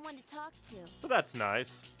need someone to talk to. But that's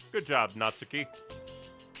nice. Good job, Natsuki.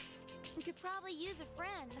 You could probably use a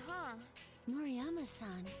friend, huh?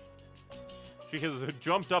 Moriyama-san. She has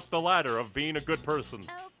jumped up the ladder of being a good person.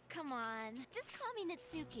 Oh, come on. Just call me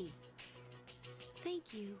Natsuki.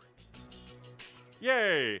 Thank you.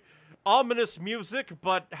 Yay! Ominous music,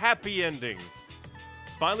 but happy ending.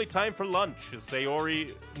 It's finally time for lunch. Is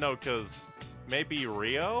Sayori... No, because maybe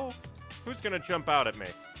Rio? Who's gonna jump out at me?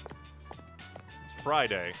 It's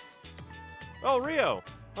Friday. Oh, Rio!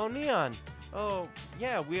 Oh, Neon. Oh,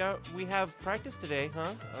 yeah, we have practice today,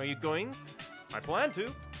 huh? Are you going? I plan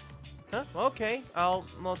to. Huh? Okay, I'll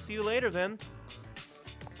see you later then.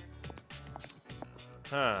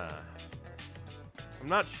 Huh. I'm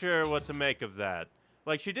not sure what to make of that.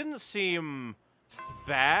 Like, she didn't seem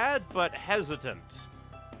bad, but hesitant.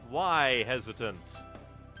 Why hesitant?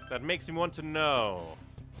 That makes me want to know.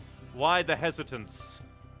 Why the hesitance?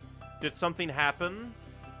 Did something happen?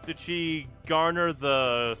 Did she garner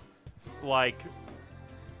the, like,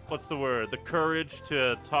 what's the word? The courage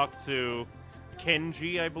to talk to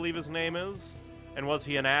Kenji, I believe his name is? And was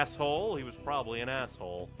he an asshole? He was probably an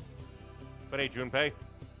asshole. But hey, Junpei.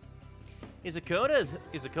 Is Ikoda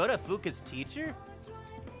Fuka's teacher?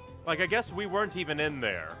 Like, I guess we weren't even in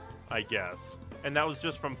there, I guess. And that was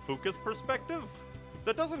just from Fuka's perspective?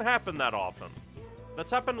 That doesn't happen that often. That's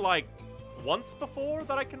happened, like, once before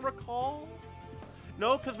that I can recall?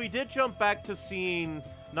 No, because we did jump back to seeing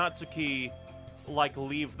Natsuki, like,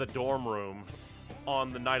 leave the dorm room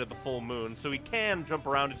on the night of the full moon. So he can jump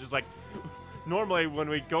around and just, like... Normally, when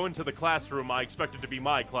we go into the classroom, I expect it to be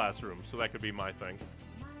my classroom, so that could be my thing.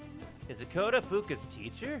 Is Ikoda Fuka's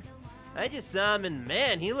teacher? I just saw him and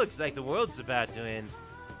man, he looks like the world's about to end.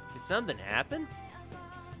 Did something happen?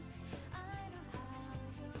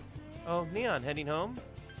 Oh, Neon, heading home?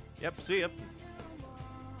 Yep, see ya.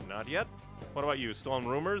 Not yet. What about you? Still on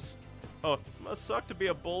rumors? Oh, it must suck to be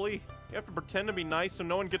a bully. You have to pretend to be nice so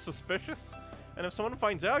no one gets suspicious. And if someone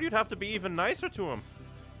finds out, you'd have to be even nicer to him.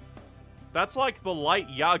 That's like the light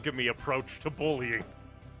Yagami approach to bullying.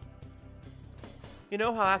 You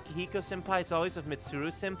know how Akihiko-senpai is always with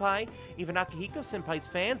Mitsuru-senpai? Even Akihiko-senpai's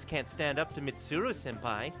fans can't stand up to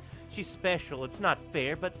Mitsuru-senpai. She's special, it's not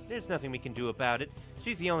fair, but there's nothing we can do about it.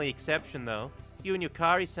 She's the only exception, though. You and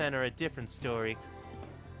Yukari-san are a different story.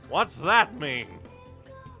 What's that mean?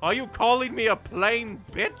 Are you calling me a plain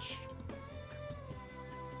bitch?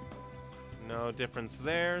 No difference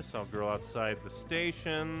there, so I'll go outside the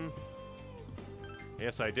station.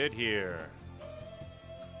 Yes, I did hear.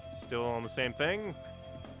 Still on the same thing?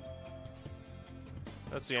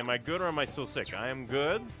 Let's see, am I good or am I still sick? I am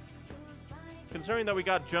good. Considering that we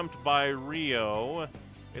got jumped by Rio,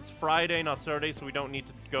 it's Friday, not Saturday, so we don't need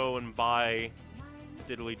to go and buy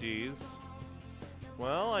diddly-dees.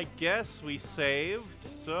 Well, I guess we saved,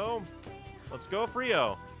 so let's go for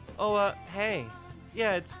Rio. Oh, hey.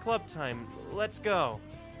 Yeah, it's club time. Let's go.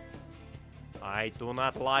 I do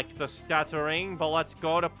not like the stuttering, but let's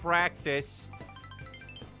go to practice.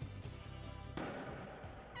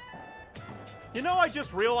 You know, I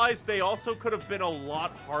just realized they also could have been a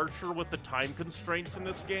lot harsher with the time constraints in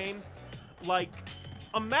this game. Like,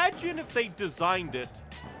 imagine if they designed it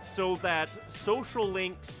so that social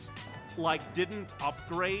links, like, didn't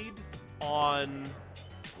upgrade on,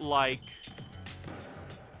 like,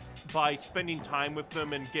 by spending time with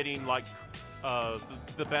them and getting, like,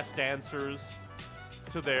 the best answers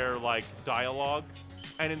to their, like, dialogue.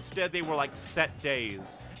 And instead they were, like, set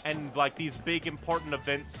days. And, like, these big important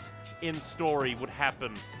events in story would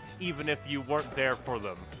happen even if you weren't there for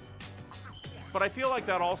them. But I feel like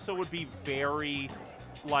that also would be very,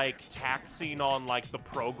 like, taxing on, like, the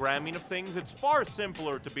programming of things. It's far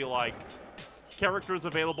simpler to be like, characters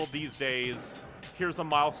available these days, here's a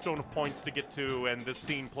milestone of points to get to, and this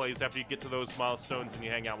scene plays after you get to those milestones and you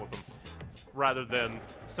hang out with them. Rather than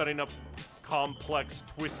setting up complex,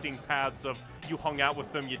 twisting paths of you hung out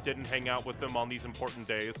with them, you didn't hang out with them on these important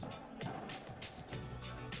days.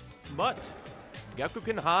 But,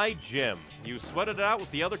 Gakukan High Gym. You sweated it out with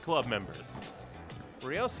the other club members.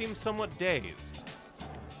 Rio seems somewhat dazed.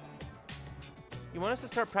 You want us to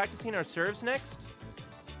start practicing our serves next?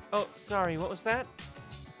 Oh, sorry, what was that?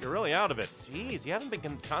 You're really out of it. Jeez, you haven't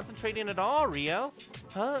been concentrating at all, Rio.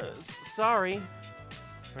 Huh? Sorry.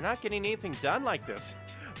 We're not getting anything done like this.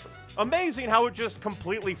 Amazing how it just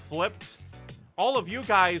completely flipped. All of you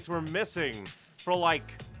guys were missing for like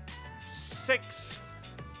 6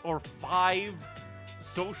 or 5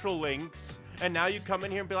 social links, and now you come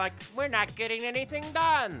in here and be like, we're not getting anything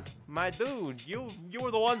done. My dude, you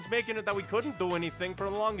were the ones making it that we couldn't do anything for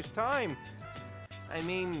the longest time. I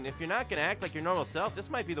mean, if you're not gonna act like your normal self, this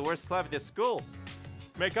might be the worst club at this school.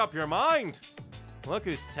 Make up your mind. Look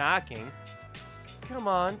who's talking. Come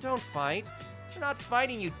on, don't fight. We're not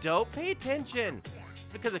fighting, you dope. Pay attention.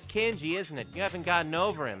 It's because of Kenji, isn't it? You haven't gotten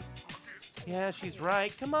over him. Yeah, she's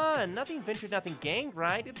right. Come on, nothing ventured, nothing gained,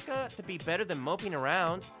 right? It's got to be better than moping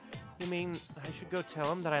around. You mean I should go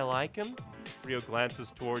tell him that I like him? Rio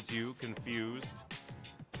glances towards you, confused.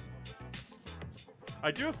 I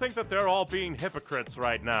do think that they're all being hypocrites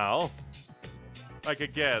right now. Like,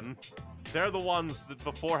 again, they're the ones that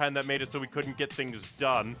beforehand that made it so we couldn't get things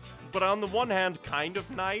done. But on the one hand, kind of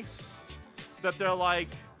nice that they're like,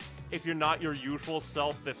 if you're not your usual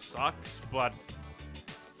self, this sucks, but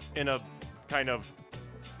in a kind of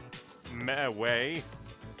meh way.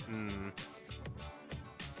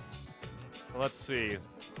 Let's see.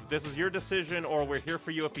 This is your decision, or we're here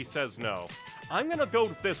for you if he says no. I'm gonna go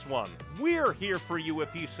with this one. We're here for you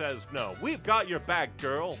if he says no. We've got your back,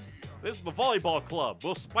 girl. This is the volleyball club.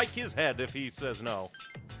 We'll spike his head if he says no.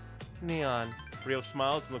 Neon. Rio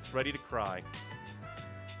smiles and looks ready to cry.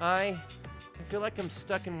 I feel like I'm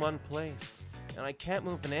stuck in one place, and I can't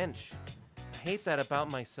move an inch. I hate that about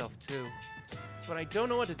myself, too. But I don't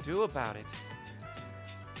know what to do about it.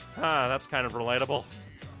 That's kind of relatable.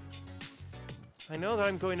 I know that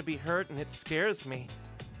I'm going to be hurt, and it scares me.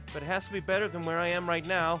 But it has to be better than where I am right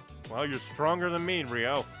now. Well, you're stronger than me,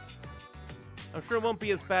 Rio. I'm sure it won't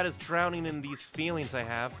be as bad as drowning in these feelings I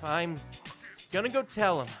have. I'm gonna go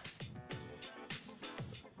tell him.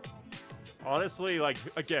 Honestly, like,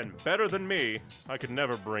 again, better than me. I could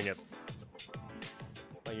never bring it.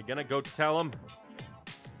 Are you gonna go tell him?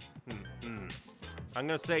 I'm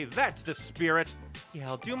gonna say that's the spirit. Yeah,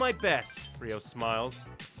 I'll do my best. Rio smiles.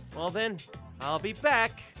 Well then, I'll be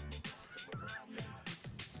back.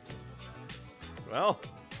 Well,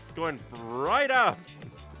 it's going right out.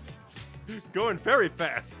 Going very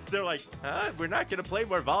fast. They're like, we're not gonna play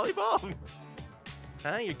more volleyball?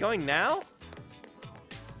 You're going now?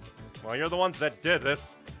 Well, you're the ones that did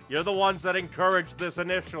this. You're the ones that encouraged this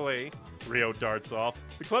initially. Rio darts off.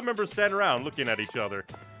 The club members stand around looking at each other.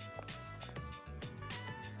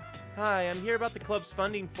 Hi, I'm here about the club's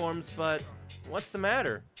funding forms, but what's the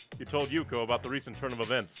matter? You told Yuko about the recent turn of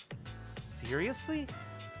events. Seriously?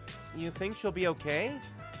 You think she'll be okay?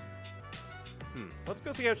 Let's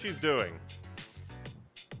go see how she's doing.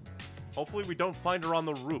 Hopefully we don't find her on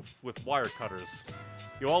the roof with wire cutters.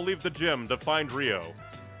 You all leave the gym to find Rio.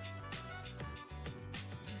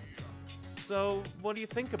 So, what do you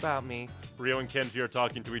think about me? Rio and Kenji are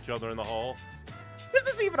talking to each other in the hall. This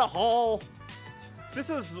isn't even a hall! This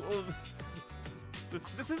isn't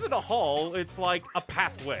a hall, it's like a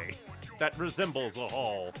pathway that resembles a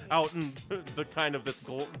hall out in the kind of this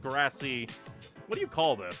grassy... What do you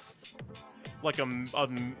call this? Like a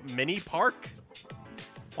mini park?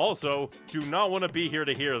 Also, do not want to be here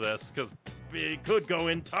to hear this, because it could go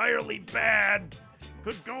entirely bad.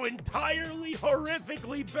 Could go entirely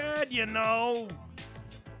horrifically bad, you know.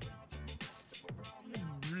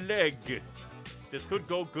 leg. This could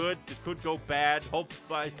go good. This could go bad. Hope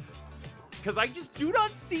by... Because I just do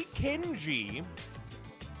not see Kenji,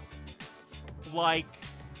 like,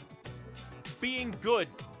 being good.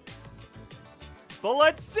 But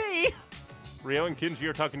let's see. Ryo and Kenji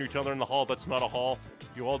are talking to each other in the hall. That's not a hall.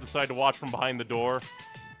 You all decide to watch from behind the door.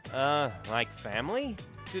 Like family?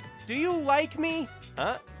 Do you like me?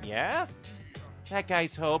 Yeah? That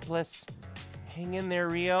guy's hopeless. Hang in there,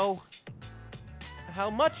 Ryo. How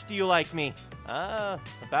much do you like me?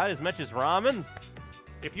 About as much as ramen.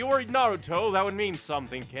 If you were Naruto, that would mean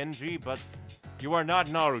something, Kenji, but you are not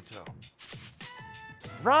Naruto.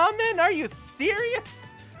 Ramen? Are you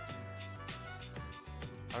serious?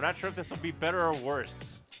 I'm not sure if this will be better or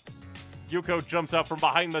worse. Yuko jumps out from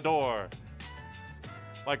behind the door.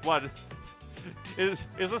 Like what? Is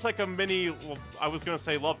this like a mini, well, I was gonna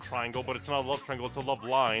say love triangle, but it's not a love triangle, it's a love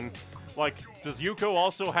line. Like, does Yuko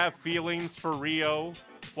also have feelings for Ryo,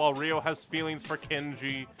 while Ryo has feelings for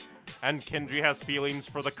Kenji, and Kenji has feelings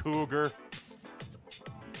for the cougar?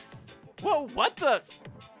 Whoa, what the?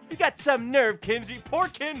 You got some nerve, Kenji. Poor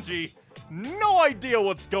Kenji! No idea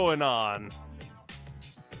what's going on!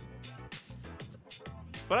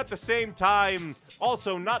 But at the same time,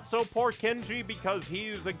 also not so poor Kenji because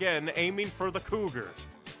he's, again, aiming for the cougar.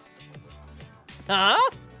 Huh?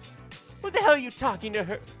 What the hell are you talking to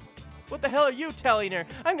her? What the hell are you telling her?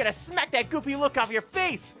 I'm gonna smack that goofy look off your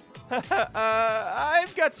face!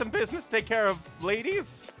 I've got some business to take care of,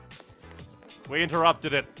 ladies. We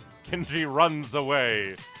interrupted it. Kenji runs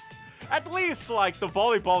away. At least, like, the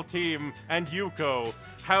volleyball team and Yuko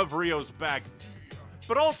have Ryo's back.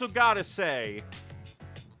 But also gotta say,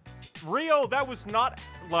 Ryo, that was not,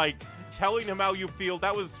 like, telling him how you feel.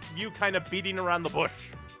 That was you kind of beating around the bush.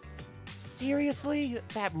 Seriously?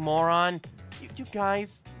 That moron? You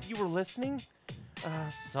guys, you were listening?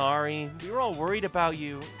 Sorry. We were all worried about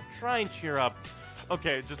you. Try and cheer up.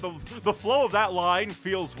 Okay, just the flow of that line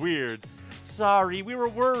feels weird. Sorry, we were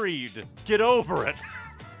worried. Get over it.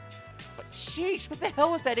 But sheesh, what the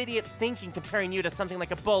hell was that idiot thinking comparing you to something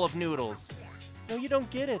like a bowl of noodles? No, you don't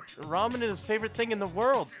get it. Ramen is his favorite thing in the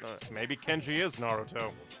world. Maybe Kenji is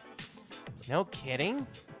Naruto. No kidding?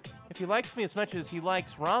 If he likes me as much as he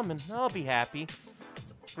likes ramen, I'll be happy.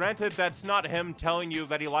 Granted, that's not him telling you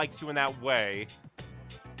that he likes you in that way.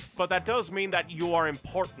 But that does mean that you are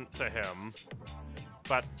important to him.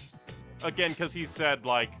 But, again, because he said,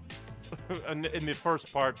 like, in the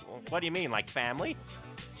first part, what do you mean, like family?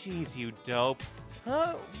 Jeez, you dope.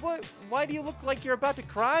 Huh? What? Why do you look like you're about to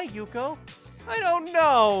cry, Yuko? I don't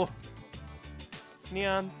know.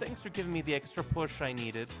 Neon, thanks for giving me the extra push I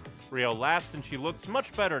needed. Ryo laughs and she looks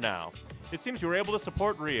much better now. It seems you were able to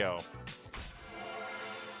support Ryo.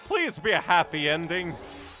 Please be a happy ending.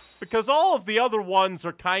 Because all of the other ones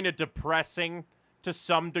are kind of depressing to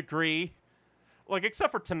some degree. Like,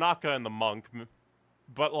 except for Tanaka and the monk.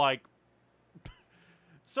 But, like,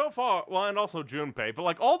 so far, well, and also Junpei. But,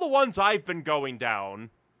 like, all the ones I've been going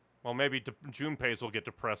down, well, maybe Junpei's will get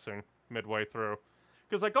depressing midway through.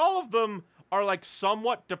 Because, like, all of them are, like,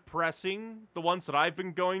 somewhat depressing. The ones that I've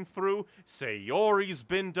been going through. Sayori's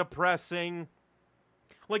been depressing.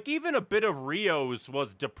 Like, even a bit of Ryo's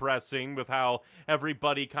was depressing with how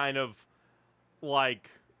everybody kind of, like,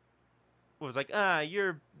 was like,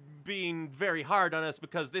 you're being very hard on us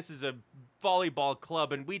because this is a volleyball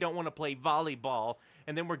club and we don't want to play volleyball.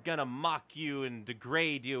 And then we're gonna mock you and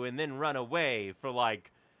degrade you and then run away for,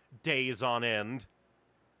 like, days on end.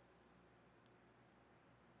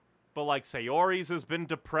 But, like, Sayori's has been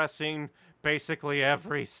depressing basically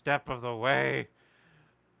every step of the way.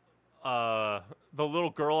 The little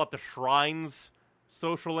girl at the shrines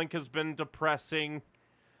social link has been depressing.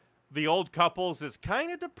 The old couples is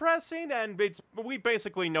kind of depressing, and we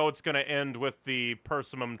basically know it's going to end with the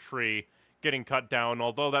persimmon tree getting cut down,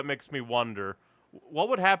 although that makes me wonder, what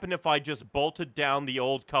would happen if I just bolted down the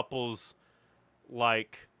old couples,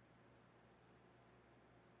 like...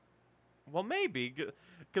 Well, maybe,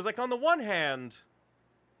 because, like, on the one hand,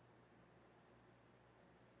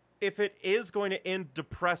 if it is going to end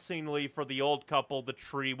depressingly for the old couple, the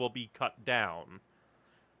tree will be cut down.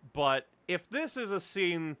 But if this is a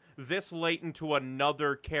scene this late into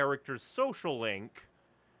another character's social link,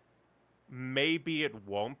 maybe it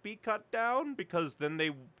won't be cut down, because then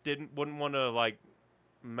they wouldn't want to, like,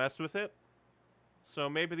 mess with it. So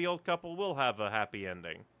maybe the old couple will have a happy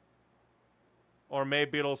ending. Or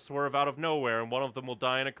maybe it'll swerve out of nowhere and one of them will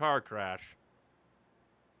die in a car crash.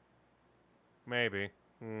 Maybe.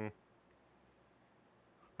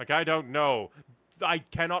 Like, I don't know. I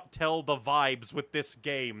cannot tell the vibes with this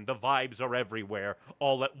game. The vibes are everywhere,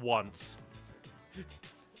 all at once.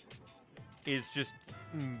 It's just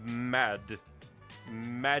mad.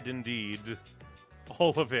 Mad indeed.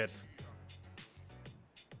 All of it.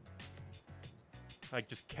 I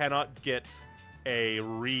just cannot get a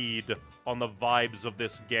read on the vibes of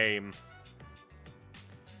this game.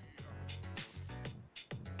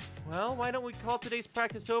 Well, why don't we call today's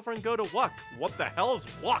practice over and go to Wuck? What the hell's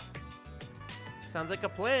Wuck? Sounds like a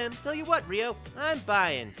plan. Tell you what, Rio, I'm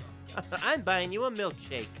buying. I'm buying you a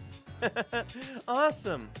milkshake.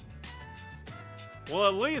 Awesome. Well,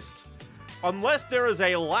 at least, unless there is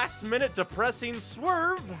a last-minute depressing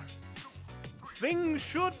swerve, things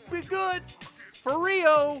should be good for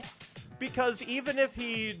Rio. Because even if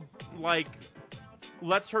he, like,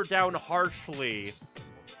 lets her down harshly,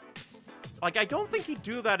 like, I don't think he'd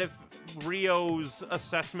do that if Rio's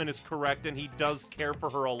assessment is correct and he does care for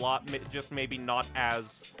her a lot, just maybe not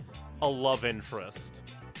as a love interest.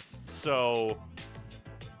 So,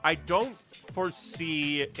 I don't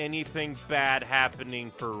foresee anything bad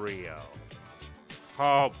happening for Rio.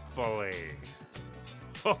 Hopefully.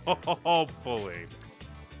 Hopefully.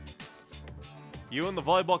 You and the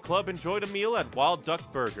volleyball club enjoyed a meal at Wild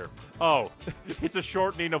Duck Burger. Oh, it's a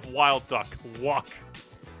shortening of Wild Duck. Wuck.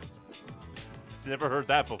 Never heard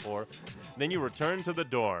that before. Then you return to the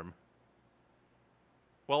dorm.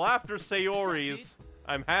 Well, after Sayori's,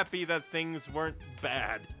 I'm happy that things weren't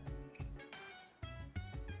bad.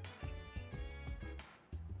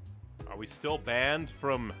 Are we still banned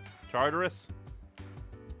from Tartarus?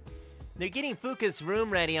 They're getting Fuka's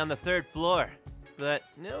room ready on the 3rd floor, but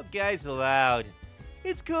no guys allowed.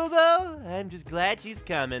 It's cool, though. I'm just glad she's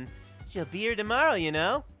coming. She'll be here tomorrow, you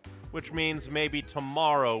know? Which means maybe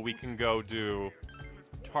tomorrow we can go do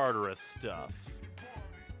Tartarus stuff.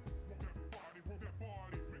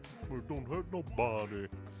 We don't hurt nobody.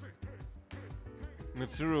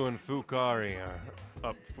 Mitsuru and Fukari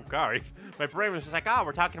are... Fukari? My brain was just like,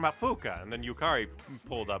 we're talking about Fuka. And then Yukari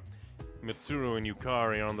pulled up. Mitsuru and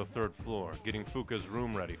Yukari are on the 3rd floor, getting Fuka's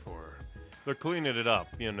room ready for her. They're cleaning it up,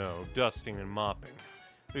 you know, dusting and mopping.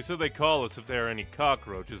 They said they call us if there are any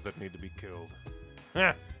cockroaches that need to be killed.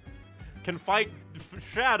 Heh. Can fight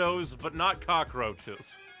shadows, but not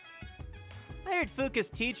cockroaches. I heard Fuka's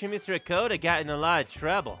teacher, Mr. Akoda, got in a lot of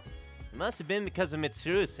trouble. It must have been because of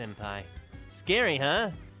Mitsuru-senpai. Scary,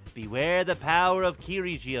 huh? Beware the power of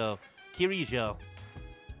Kirijo.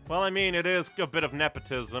 Well, I mean, it is a bit of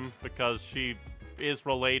nepotism, because she is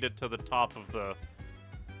related to the top of the...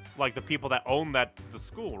 like, the people that own the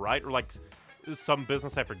school, right? Or, like, some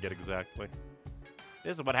business, I forget exactly.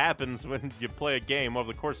 This is what happens when you play a game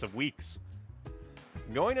over the course of weeks.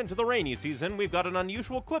 Going into the rainy season, we've got an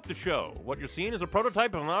unusual clip to show. What you're seeing is a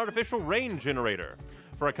prototype of an artificial rain generator.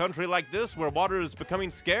 For a country like this, where water is becoming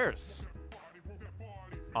scarce.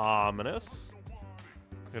 Ominous.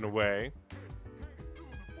 In a way.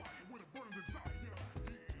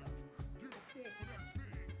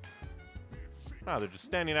 Ah, they're just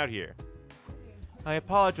standing out here. I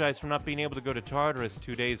apologize for not being able to go to Tartarus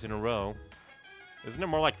 2 days in a row. Isn't it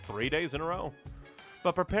more like 3 days in a row?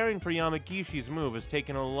 But preparing for Yamagishi's move has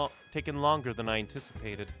taken longer than I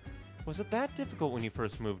anticipated. Was it that difficult when you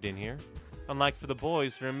first moved in here? Unlike for the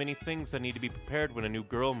boys, there are many things that need to be prepared when a new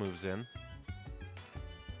girl moves in.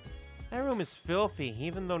 That room is filthy,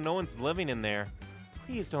 even though no one's living in there.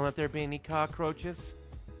 Please don't let there be any cockroaches.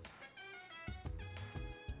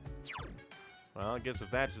 Well, I guess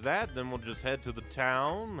if that's that, then we'll just head to the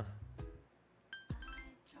town.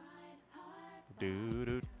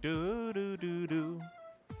 Do-do-do-do-do-do.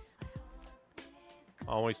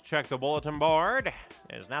 Always check the bulletin board.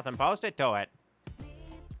 There's nothing posted to it.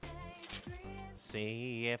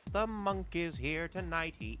 See if the monk is here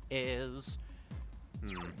tonight. He is.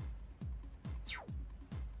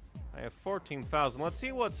 I have 14,000. Let's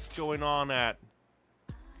see what's going on at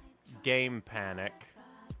Game Panic.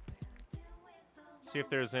 See if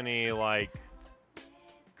there's any, like...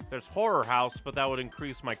 There's Horror House, but that would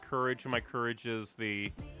increase my courage, and my courage is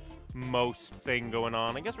the most thing going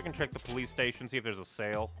on. I guess we can check the police station, see if there's a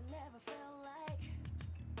sale.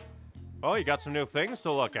 Oh, you got some new things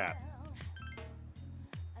to look at.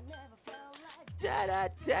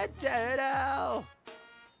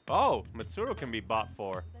 Oh, Mitsuru can be bought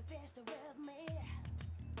for.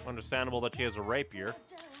 Understandable that she has a rapier.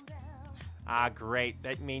 Ah, great.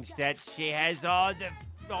 That means that she has all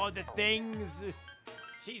the things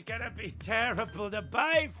she's gonna be terrible to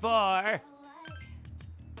buy for.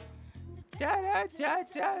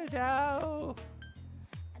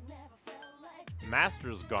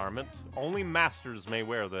 Master's garment. Only masters may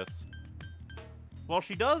wear this. Well,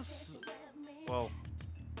 she does... Well,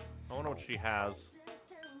 I wonder what she has.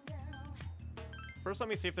 First, let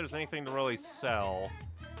me see if there's anything to really sell.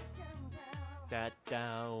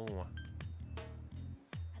 Da-da-da.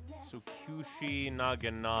 Tsukushi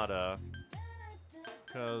Naginata.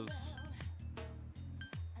 Because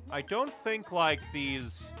I don't think, like,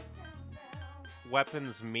 these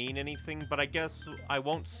weapons mean anything, but I guess I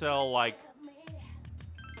won't sell, like,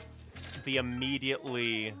 the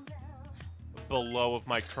immediately below of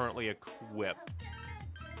my currently equipped.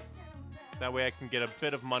 That way I can get a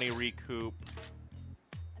bit of money recoup.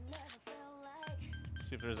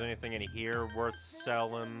 See if there's anything in here worth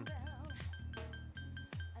selling.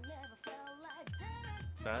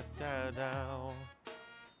 Da-da-da.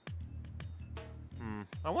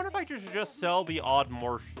 I wonder if I should just sell the odd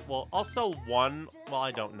morsel. Well, I'll sell one. Well,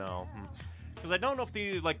 I don't know. Because I don't know if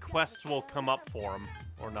the, like, quests will come up for him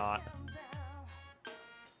or not.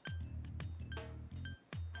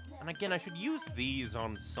 And again, I should use these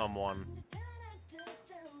on someone.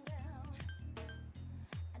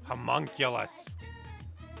 Homunculus.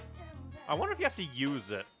 I wonder if you have to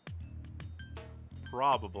use it.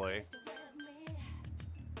 Probably.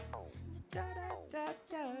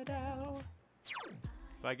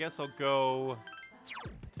 But I guess I'll go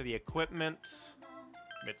to the equipment.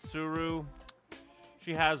 Mitsuru.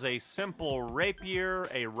 She has a simple rapier,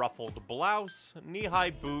 a ruffled blouse,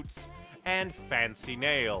 knee-high boots, and fancy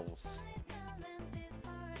nails.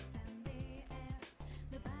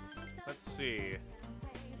 Let's see.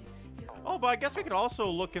 Oh, but I guess we could also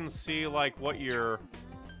look and see, like, what your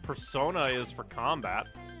persona is for combat.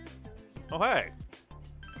 Oh, hey.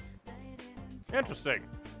 Interesting.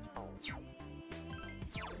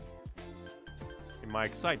 In my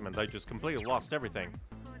excitement, I just completely lost everything.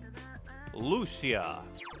 Lucia.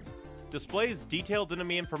 Displays detailed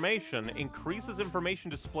enemy information, increases information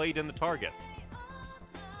displayed in the target.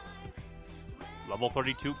 Level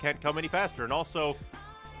 32 can't come any faster, and also,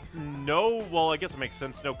 no, well, I guess it makes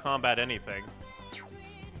sense, no combat anything.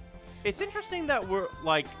 It's interesting that we're,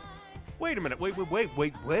 like, wait a minute, wait.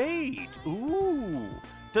 Ooh.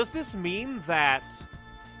 Does this mean that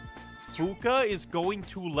Fuka is going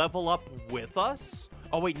to level up with us?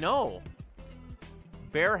 Oh, wait, no.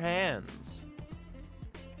 Bare hands.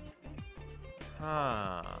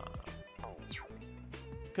 Huh.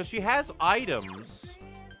 Because she has items,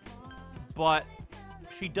 but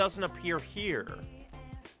she doesn't appear here.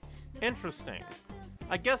 Interesting.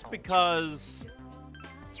 I guess because...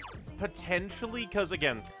 potentially, because,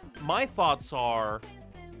 again, my thoughts are...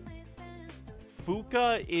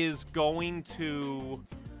 Fuka is going to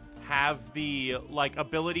have the, like,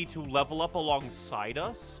 ability to level up alongside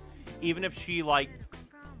us, even if she, like,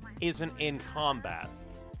 isn't in combat.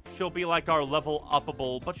 She'll be, like, our level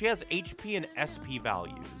upable, but she has HP and SP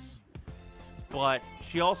values. But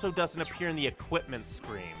she also doesn't appear in the equipment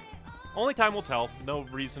screen. Only time will tell. No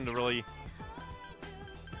reason to really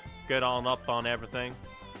get on up on everything.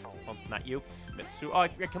 Well, not you, Mitsu. Oh, I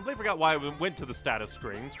completely forgot why I went to the status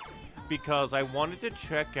screen. Because I wanted to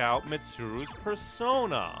check out Mitsuru's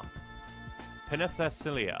persona.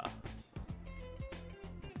 Penithecilia.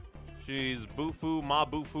 She's Bufu, Ma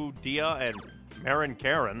Bufu, Dia, and Marin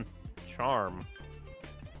Karen. Charm.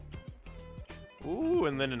 Ooh,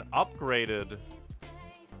 and then an upgraded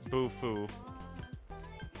Bufu.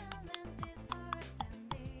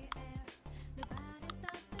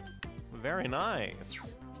 Very nice.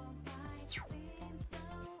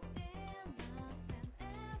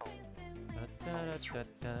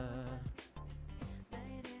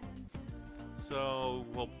 So,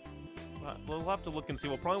 we'll have to look and see.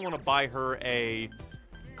 We'll probably want to buy her a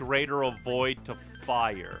greater avoid to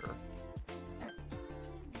fire.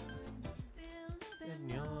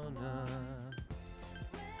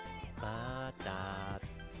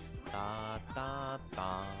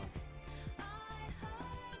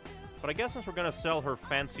 But I guess since we're going to sell her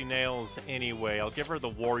fancy nails anyway, I'll give her the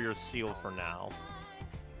warrior seal for now.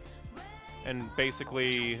 And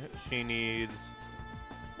basically, she needs...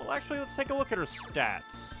 Well, actually, let's take a look at her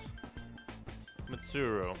stats.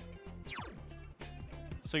 Mitsuru.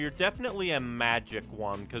 So you're definitely a magic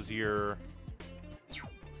one, because you're...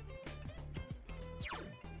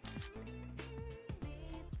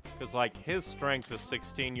 Because, like, his strength is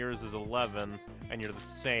 16, yours is 11, and you're the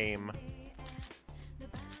same.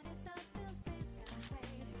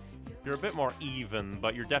 You're a bit more even,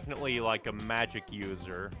 but you're definitely, like, a magic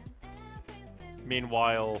user.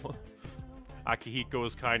 Meanwhile, Akihiko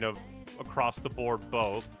is kind of across the board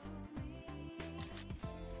both.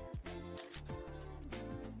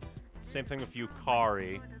 Same thing with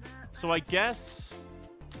Yukari. So I guess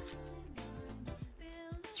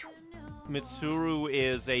Mitsuru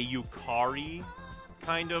is a Yukari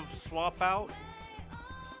kind of swap out.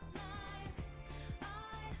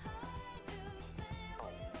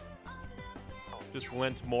 Just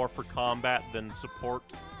went more for combat than support.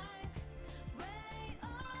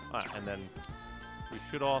 And then we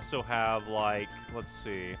should also have, like, let's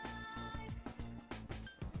see.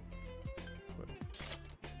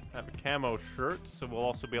 Have a camo shirt, so we'll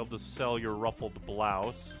also be able to sell your ruffled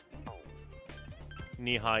blouse.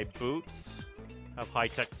 Knee-high boots. Have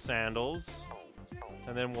high-tech sandals.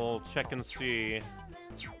 And then we'll check and see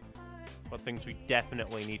what things we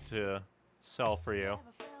definitely need to sell for you.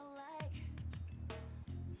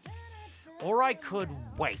 Or I could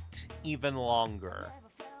wait even longer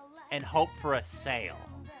and hope for a sale.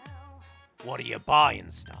 What are you buying,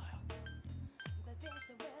 style?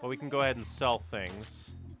 Well, we can go ahead and sell things.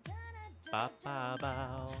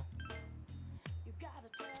 Ba-ba-bow.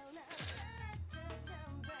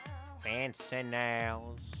 Fancy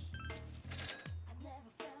nails.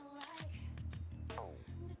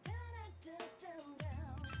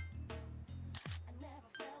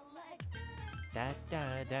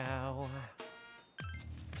 Da-da-dow.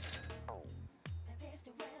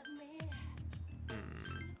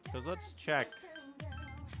 Because let's check.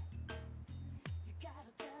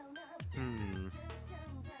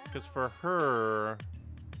 Because for her,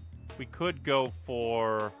 we could go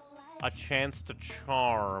for a chance to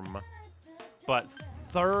charm, but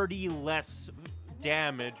 30 less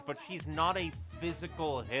damage, but she's not a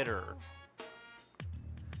physical hitter.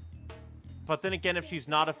 But then again, if she's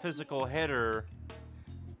not a physical hitter,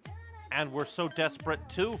 and we're so desperate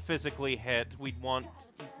to physically hit, we'd want,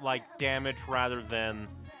 like, damage rather than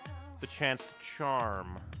the chance to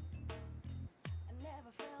charm.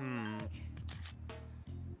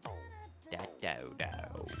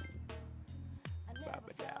 Da-do-do.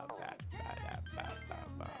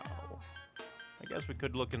 Ba-ba-dow-da-da-da-ba-ba-bow. I guess we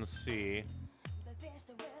could look and see. Let's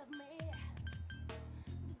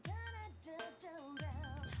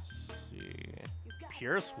see.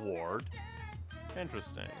 Pierce Ward.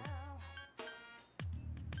 Interesting.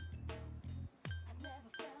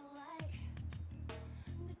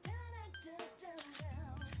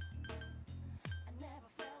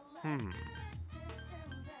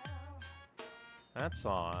 That's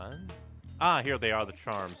on. Ah, here they are, the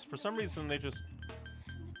charms. For some reason, they just...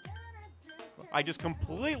 I just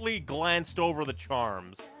completely glanced over the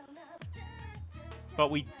charms.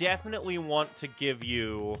 But we definitely want to give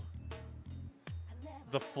you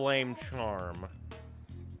the flame charm.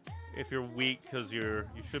 If you're weak, because you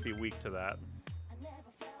should be weak to that.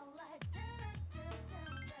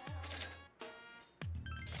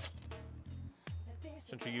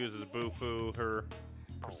 Since she uses Bufu, her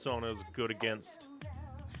persona is good against...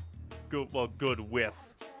 good with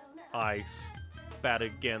ice. Bad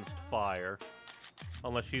against fire.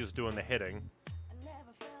 Unless she's doing the hitting.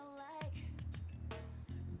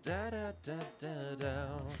 Da-da-da-da-da.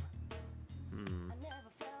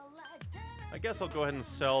 I guess I'll go ahead and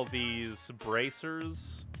sell these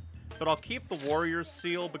bracers. But I'll keep the warrior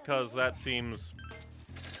seal because that seems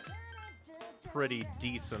pretty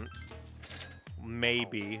decent.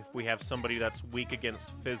 Maybe, if we have somebody that's weak against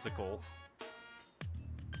physical.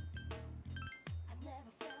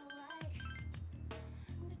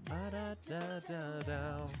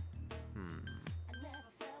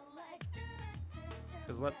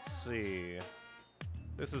 Because let's see.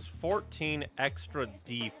 This is 14 extra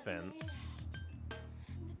defense.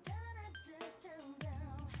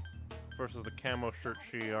 Versus the camo shirt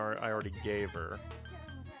I already gave her.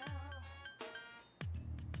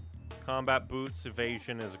 Combat boots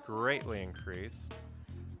evasion is greatly increased.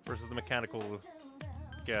 Versus the mechanical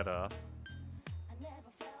Geta.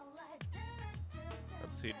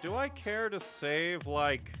 Let's see, do I care to save,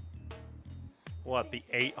 like, what, the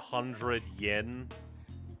 800 yen?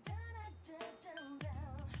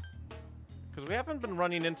 Because we haven't been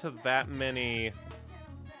running into that many,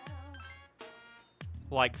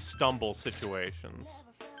 like, stumble situations.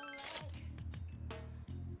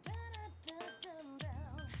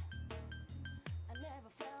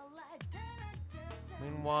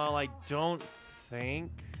 Meanwhile, I don't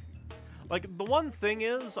think... Like, the one thing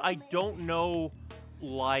is, I don't know,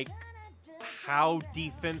 like, how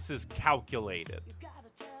defense is calculated.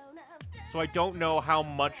 So I don't know how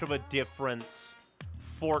much of a difference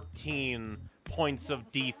 14 points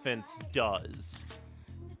of defense does.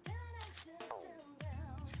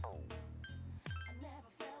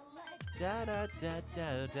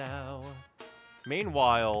 Da-da-da-da-da.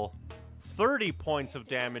 Meanwhile, 30 points of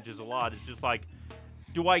damage is a lot. It's just like,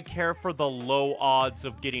 do I care for the low odds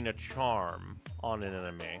of getting a charm on an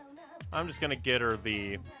enemy? I'm just gonna get her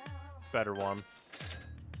the better one.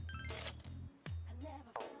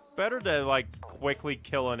 Better to, like, quickly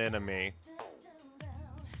kill an enemy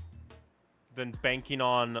than banking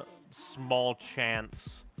on small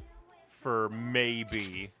chance for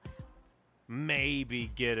maybe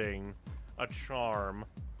getting a charm.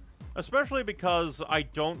 Especially because I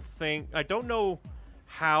don't know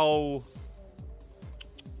how,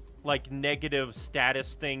 like, negative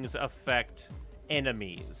status things affect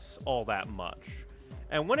enemies all that much.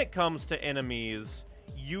 And when it comes to enemies,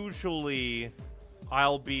 usually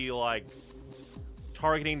I'll be, like,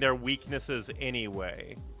 targeting their weaknesses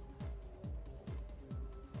anyway.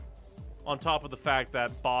 On top of the fact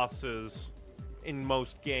that bosses in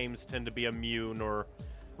most games tend to be immune or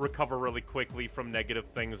recover really quickly from negative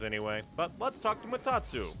things anyway. But let's talk to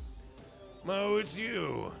Matatsu. Oh, it's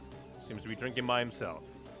you. Seems to be drinking by himself.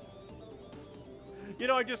 You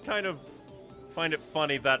know, I just kind of find it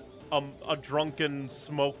funny that a drunken,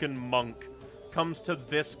 smoking monk comes to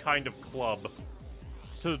this kind of club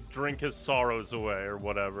to drink his sorrows away or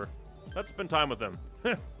whatever. Let's spend time with him.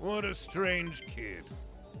 What a strange kid.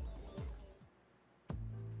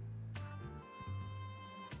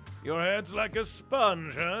 Your head's like a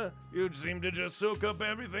sponge, huh? You'd seem to just soak up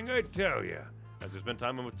everything I tell you. As you spend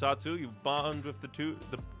time with Tatsu, you bond with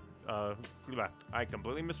I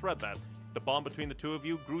completely misread that. The bond between the two of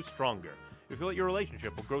you grew stronger. You feel that your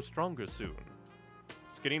relationship will grow stronger soon.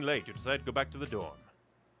 It's getting late. You decide to go back to the dorm.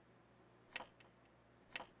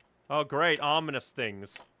 Oh, great. Ominous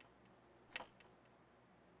things.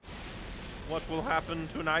 What will happen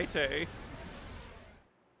tonight, eh?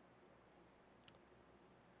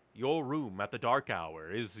 Your room at the dark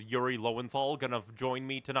hour. Is Yuri Lowenthal gonna join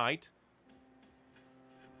me tonight?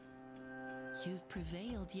 You've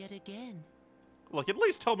prevailed yet again. Look, at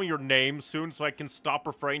least tell me your name soon so I can stop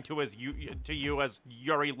referring to you as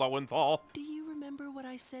Yuri Lowenthal. Do you remember what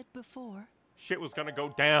I said before? Shit was gonna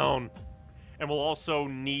go down. And we'll also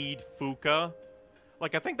need Fuka.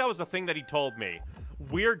 Like, I think that was the thing that he told me.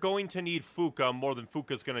 We're going to need Fuka more than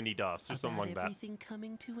Fuka's gonna need us, or something like that. Everything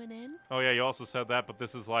coming to an end? Oh yeah, you also said that, but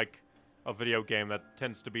this is like a video game that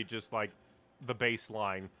tends to be just like the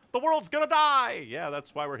baseline. The world's gonna die! Yeah,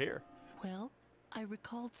 that's why we're here. Well, I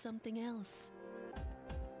recalled something else.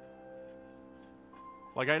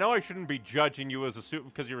 Like, I know I shouldn't be judging you as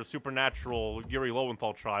because you're a supernatural Yuri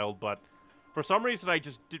Lowenthal child, but for some reason I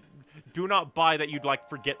just do not buy that you'd, like,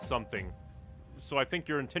 forget something. So I think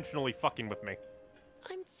you're intentionally fucking with me.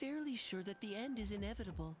 I'm fairly sure that the end is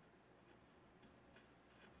inevitable.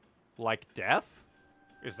 Like death?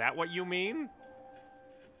 Is that what you mean?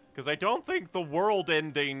 Because I don't think the world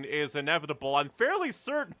ending is inevitable. I'm fairly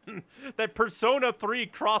certain that Persona 3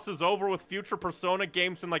 crosses over with future Persona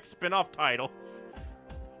games and, like, spin-off titles.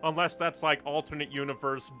 Unless that's, like, alternate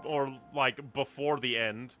universe or, like, before the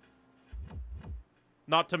end.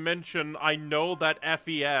 Not to mention, I know that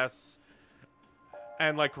FES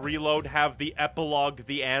and, like, Reload have the epilogue,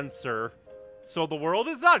 the answer. So the world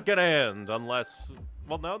is not gonna end unless...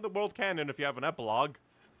 Well, no, the world can end if you have an epilogue.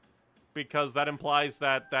 Because that implies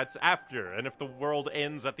that that's after. And if the world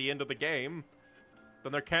ends at the end of the game,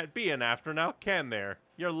 then there can't be an after now, can there?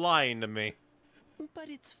 You're lying to me. But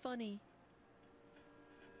it's funny.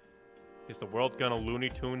 Is the world gonna Looney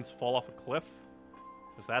Tunes fall off a cliff?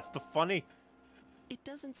 Because that's the funny. It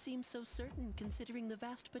doesn't seem so certain considering the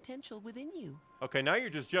vast potential within you. Okay, now you're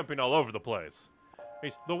just jumping all over the place.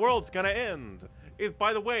 The world's gonna end.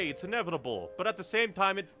 By the way, it's inevitable. But at the same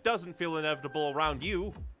time, it doesn't feel inevitable around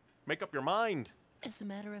you. Make up your mind. As a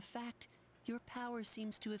matter of fact, your power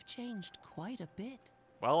seems to have changed quite a bit.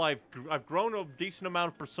 Well, I've grown a decent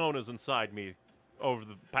amount of personas inside me over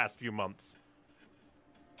the past few months.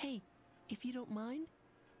 Hey, if you don't mind,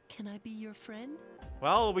 can I be your friend?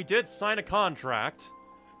 Well, we did sign a contract.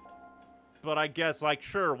 But I guess, like,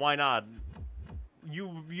 sure, why not?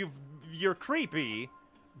 You're creepy,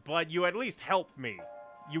 but you at least help me.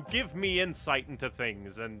 You give me insight into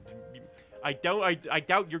things, and I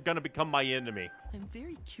doubt you're gonna become my enemy. I'm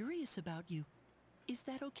very curious about you. Is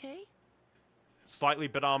that okay? Slightly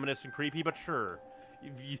bit ominous and creepy, but sure.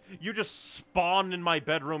 You just spawned in my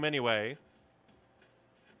bedroom anyway.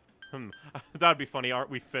 That'd be funny. Aren't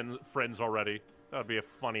we friends already? That'd be a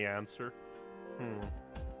funny answer.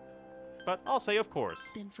 But I'll say of course.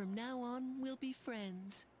 Then from now on, we'll be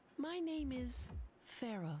friends. My name is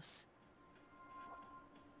Pharos.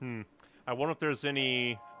 I wonder if there's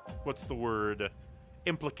any... What's the word?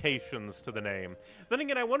 Implications to the name. Then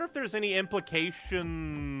again, I wonder if there's any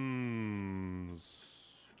implications...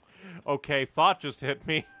 Okay, thought just hit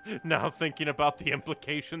me. Now thinking about the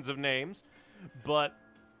implications of names. But...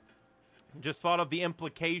 just thought of the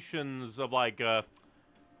implications of, like,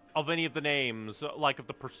 of any of the names, like, of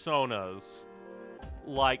the personas.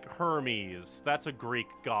 Like Hermes, that's a Greek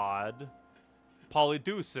god.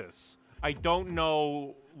 Polydeuces, I don't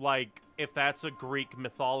know, like, if that's a Greek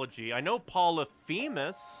mythology. I know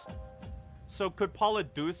Polyphemus, so could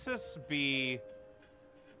Polydeuces be,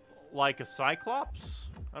 like, a Cyclops?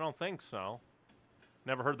 I don't think so.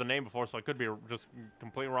 Never heard the name before, so I could be just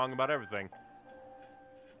completely wrong about everything.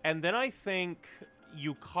 And then I think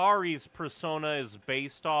Yukari's persona is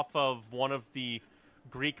based off of one of the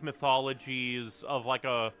Greek mythologies of, like,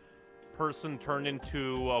 a person turned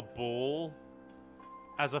into a bull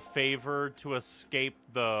as a favor to escape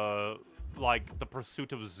the, like, the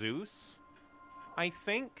pursuit of Zeus, I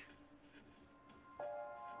think.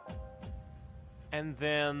 And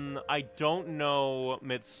then I don't know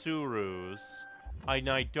Mitsuru's, and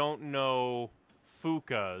I don't know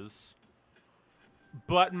Fuka's,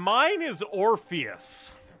 but mine is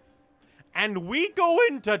Orpheus. And we go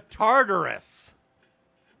into Tartarus.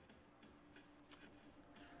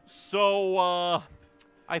 So,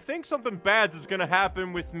 I think something bad is going to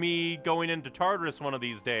happen with me going into Tartarus one of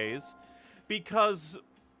these days, because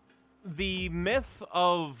the myth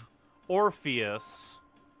of Orpheus,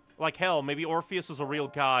 like, hell, maybe Orpheus was a real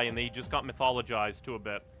guy and they just got mythologized to a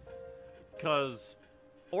bit. Because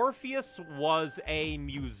Orpheus was a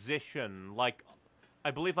musician, like,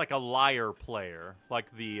 I believe like a lyre player, like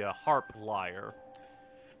the harp lyre.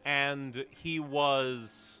 And he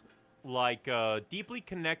was, like, deeply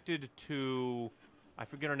connected to, I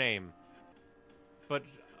forget her name. But,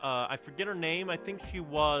 I forget her name. I think she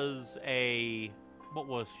was a, what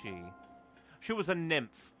was she? She was a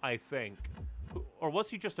nymph, I think. Or was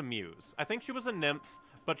she just a muse? I think she was a nymph,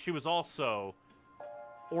 but she was also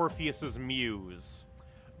Orpheus's muse.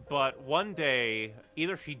 But one day,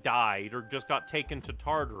 either she died or just got taken to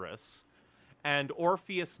Tartarus, and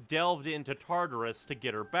Orpheus delved into Tartarus to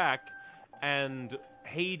get her back, and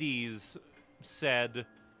Hades said,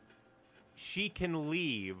 she can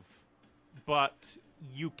leave, but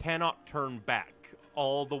you cannot turn back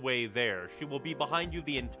all the way there. She will be behind you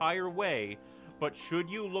the entire way, but should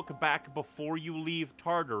you look back before you leave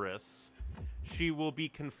Tartarus, she will be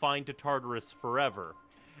confined to Tartarus forever.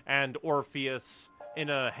 And Orpheus, in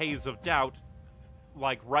a haze of doubt,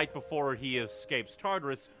 like right before he escapes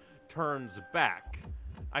Tartarus, turns back.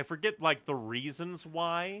 I forget, like, the reasons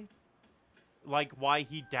why. Like, why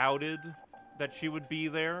he doubted that she would be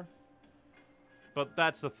there. But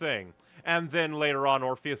that's the thing. And then later on,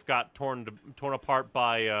 Orpheus got torn apart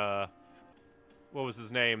by, what was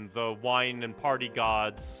his name? The wine and party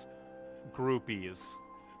gods groupies.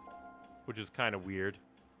 Which is kind of weird.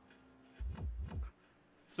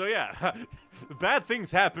 So yeah, bad things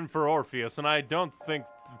happen for Orpheus, and I don't think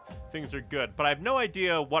things are good. But I have no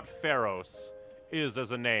idea what Pharos is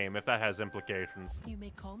as a name, if that has implications. You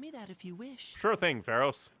may call me that if you wish. Sure thing,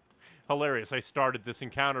 Pharos. Hilarious. I started this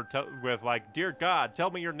encounter with, like, dear God, tell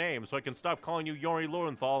me your name so I can stop calling you Yori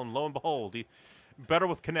Lowenthal, and lo and behold, better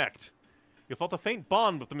with Connect. You felt a faint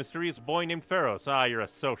bond with the mysterious boy named Pharos. Ah, you're a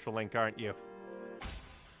social link, aren't you?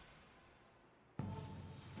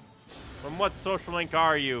 From what social link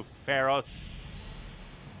are you, Pharos?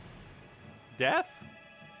 Death?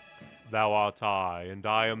 Thou art I, and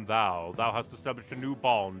I am thou. Thou hast established a new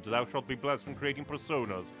bond. Thou shalt be blessed from creating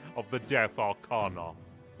personas of the Death Arcana.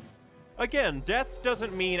 Again, death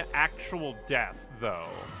doesn't mean actual death, though.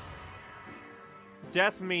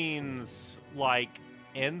 Death means, like,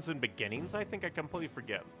 ends and beginnings, I think. I completely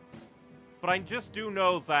forget. But I just do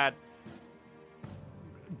know that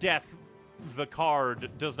death, the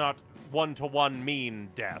card, does not one-to-one mean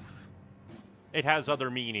death. It has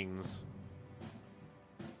other meanings.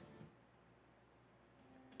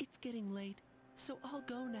 It's getting late, so I'll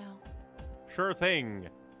go now. Sure thing.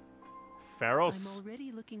 Pharos? I'm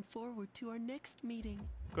already looking forward to our next meeting.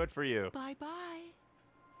 Good for you. Bye-bye.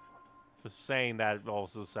 Just saying that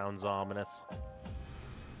also sounds ominous.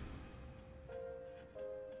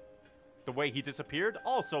 The way he disappeared,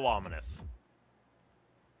 also ominous.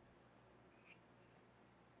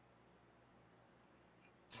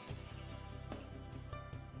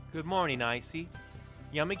 Good morning, Icy.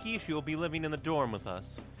 Yamagishi will be living in the dorm with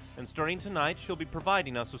us, and starting tonight, she'll be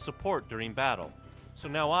providing us with support during battle. So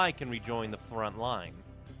now I can rejoin the front line.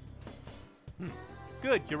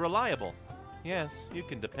 Good, you're reliable. Yes, you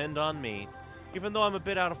can depend on me. Even though I'm a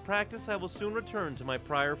bit out of practice, I will soon return to my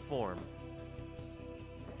prior form.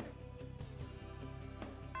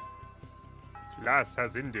 Class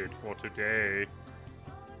has ended for today.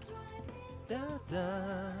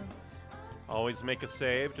 Da-da. Always make a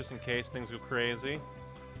save, just in case things go crazy.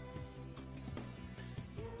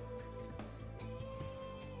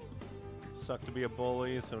 Sucked to be a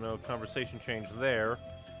bully, so no conversation change there.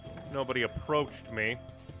 Nobody approached me.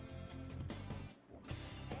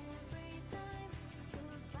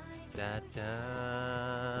 Da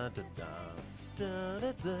da da da da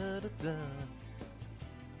da da da da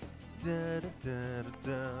da da da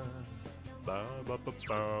da ba ba ba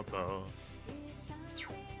ba ba.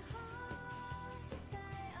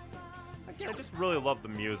 I just really love the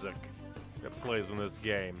music that plays in this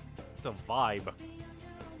game. It's a vibe.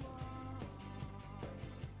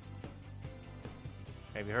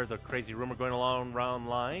 Have you heard the crazy rumor going around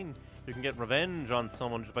online? You can get revenge on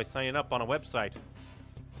someone just by signing up on a website.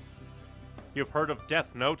 You've heard of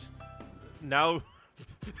Death Note. Now,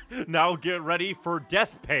 now get ready for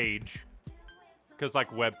Death Page. Because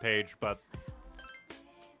like web page, but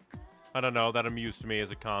I don't know, that amused me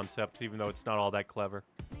as a concept, even though it's not all that clever.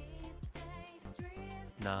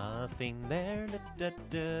 Nothing there. Da,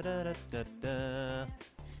 da, da, da, da, da.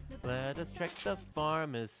 Let us check the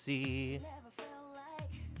pharmacy.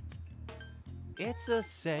 It's a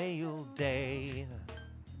sale day.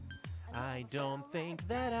 I don't think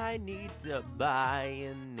that I need to buy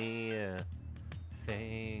anything.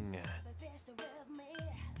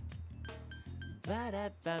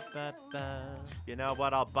 You know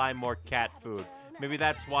what? I'll buy more cat food. Maybe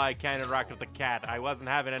that's why I kind of rocked with the cat. I wasn't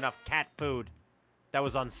having enough cat food. That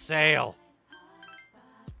was on sale.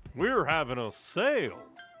 We're having a sale.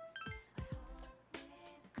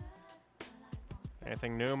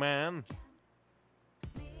 Anything new, man?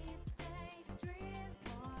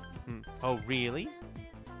 Oh, really?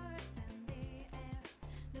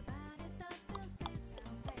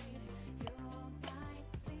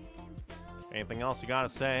 Anything else you gotta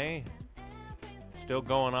say? Still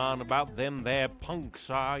going on about them there punks,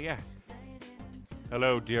 are ya?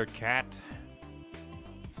 Hello, dear cat.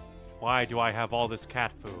 Why do I have all this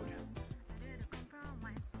cat food?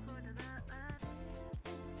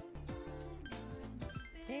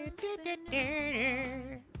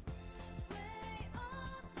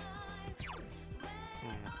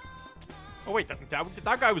 Oh wait,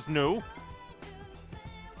 that guy was new.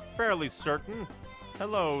 Fairly certain.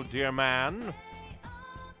 Hello, dear man.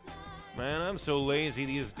 Man, I'm so lazy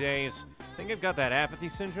these days. Think I've got that apathy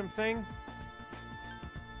syndrome thing?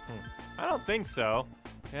 I don't think so.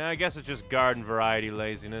 Yeah, I guess it's just garden variety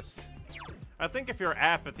laziness. I think if you're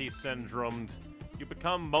apathy syndromed, you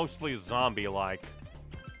become mostly zombie-like.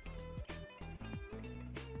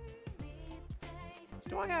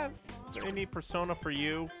 Do I have any persona for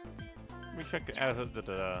you? Let me check.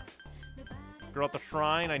 Girl at the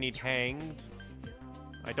shrine, I need hanged.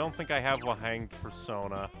 I don't think I have a hanged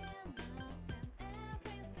persona.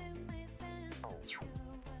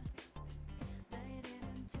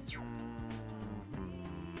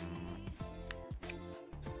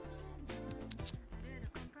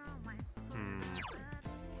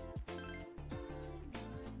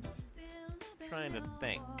 Trying to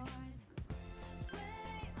think.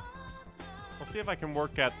 I'll see if I can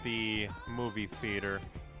work at the movie theater.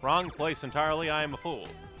 Wrong place entirely, I am a fool.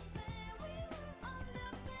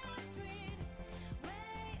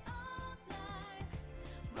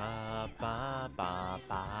 Ba, ba, ba,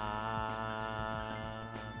 ba.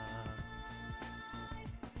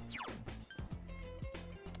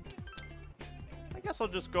 I guess I'll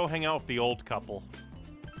just go hang out with the old couple.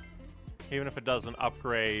 Even if it doesn't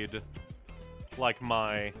upgrade, like,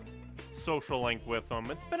 my social link with them.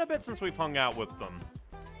 It's been a bit since we've hung out with them.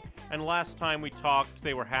 And last time we talked,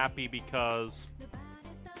 they were happy because,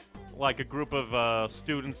 like, a group of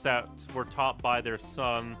students that were taught by their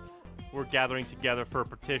son were gathering together for a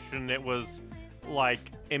petition. It was,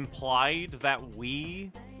 like, implied that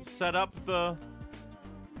we set up the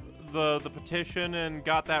petition and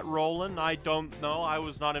got that rolling. I don't know. I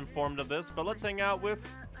was not informed of this. But let's hang out with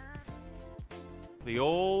the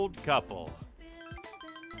old couple.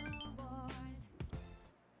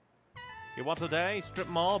 You want today? Strip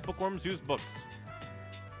mall, bookworms use books.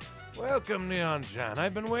 Welcome, Neon-chan.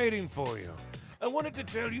 I've been waiting for you. I wanted to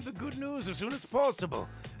tell you the good news as soon as possible.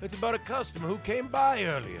 It's about a customer who came by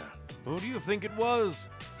earlier. Who do you think it was?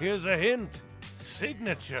 Here's a hint.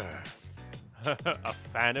 Signature. A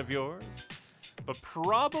fan of yours? But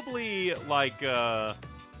probably like a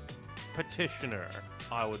petitioner,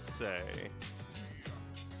 I would say.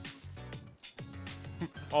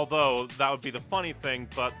 Although, that would be the funny thing,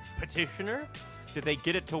 but petitioner? Did they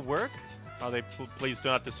get it to work? Oh, please do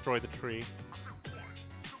not destroy the tree.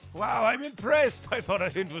 Wow, I'm impressed. I thought a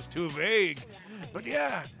hint was too vague. But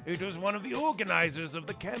yeah, it was one of the organizers of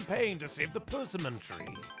the campaign to save the persimmon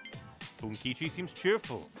tree. Bunkichi seems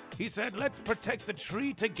cheerful. He said, let's protect the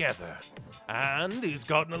tree together. And he's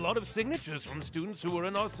gotten a lot of signatures from students who were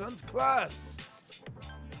in our son's class.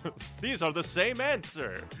 These are the same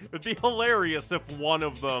answer. It'd be hilarious if one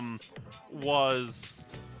of them was,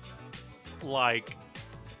 like,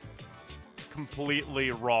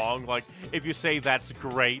 completely wrong. Like, if you say that's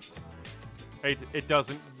great, it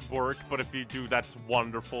doesn't work, but if you do that's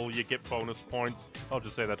wonderful, you get bonus points. I'll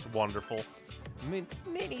just say that's wonderful.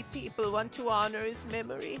 Many people want to honor his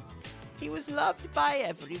memory. He was loved by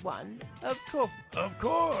everyone, of course. Of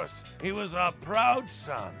course, he was our proud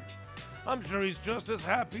son. I'm sure he's just as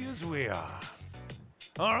happy as we are.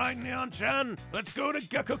 All right, Neon-chan, let's go to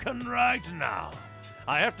Gekukan right now.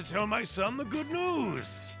 I have to tell my son the good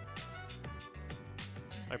news.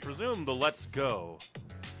 I presume the let's go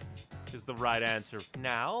is the right answer.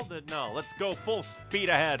 No, let's go full speed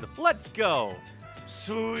ahead. Let's go.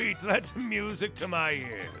 Sweet, that's music to my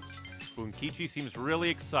ears. Bunkichi seems really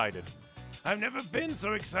excited. I've never been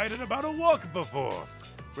so excited about a walk before.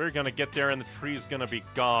 We're gonna get there and the tree's gonna be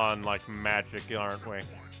gone like magic, aren't we?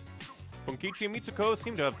 Bunkichi and Mitsuko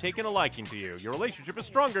seem to have taken a liking to you. Your relationship is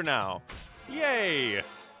stronger now. Yay!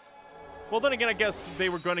 Well, then again, I guess they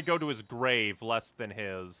were going to go to his grave less than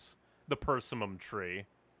his. The persimmon tree.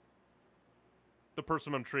 The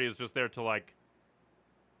persimmon tree is just there to, like,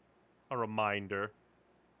 a reminder.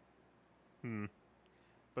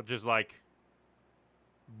 But just, like,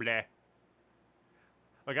 bleh.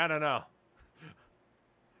 Like, I don't know.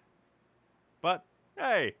 But,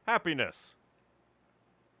 hey, happiness.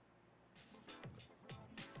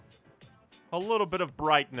 A little bit of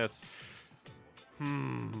brightness.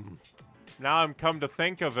 Now I'm come to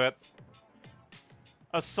think of it.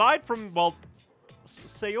 Aside from, well,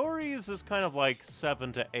 Sayori's is kind of like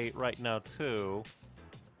 7 to 8 right now, too.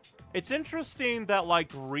 It's interesting that,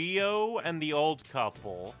 like, Rio and the old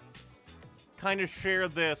couple kind of share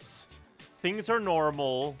this. Things are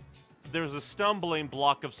normal. There's a stumbling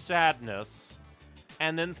block of sadness.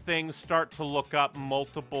 And then things start to look up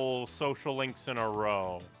multiple social links in a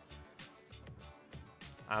row.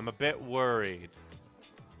 I'm a bit worried.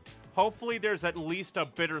 Hopefully there's at least a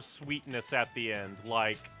bittersweetness at the end.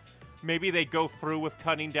 Like, maybe they go through with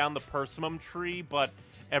cutting down the persimmon tree, but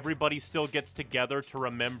everybody still gets together to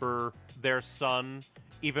remember their son,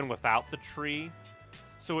 even without the tree.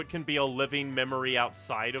 So it can be a living memory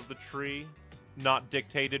outside of the tree, not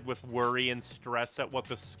dictated with worry and stress at what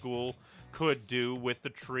the school could do with the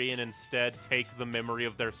tree, and instead take the memory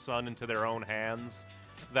of their son into their own hands,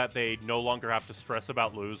 that they no longer have to stress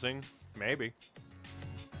about losing. Maybe.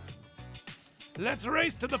 Let's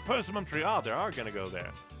race to the persimmon tree. Ah, they are gonna go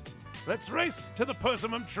there. Let's race to the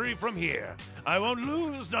persimmon tree from here. I won't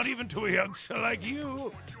lose, not even to a youngster like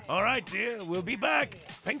you. All right, dear, we'll be back.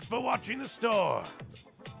 Thanks for watching the store.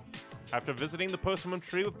 After visiting the persimmon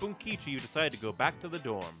tree with Bunkichi, you decide to go back to the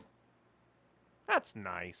dorm. That's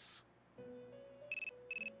nice.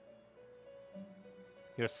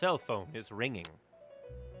 Your cell phone is ringing.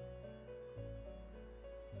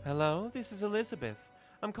 Hello, this is Elizabeth.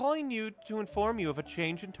 I'm calling you to inform you of a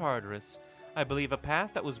change in Tartarus. I believe a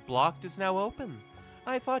path that was blocked is now open.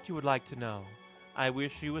 I thought you would like to know. I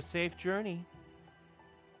wish you a safe journey.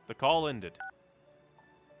 The call ended.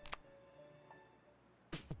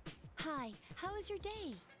 Hi, how was your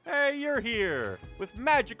day? Hey, you're here! With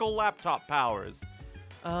magical laptop powers.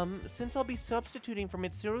 Since I'll be substituting for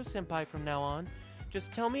Mitsuru-senpai from now on,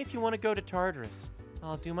 just tell me if you want to go to Tartarus.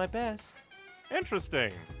 I'll do my best.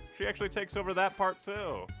 Interesting. She actually takes over that part,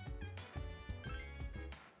 too.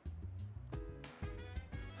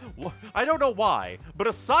 I don't know why, but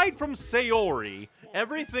aside from Sayori,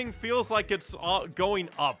 everything feels like it's going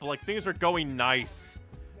up, like things are going nice.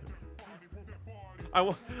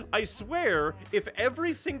 I swear, if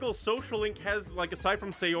every single social link has, like, aside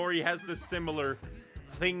from Sayori, has this similar,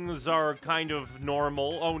 things are kind of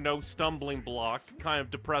normal, oh no, stumbling block, kind of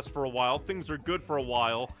depressed for a while, things are good for a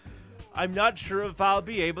while, I'm not sure if I'll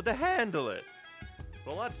be able to handle it.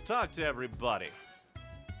 Well, let's talk to everybody.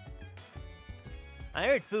 I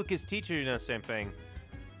heard Fuka's teacher doing the same thing.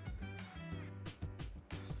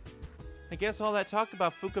 I guess all that talk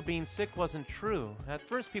about Fuka being sick wasn't true. At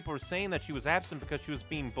first people were saying that she was absent because she was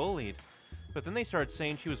being bullied. But then they started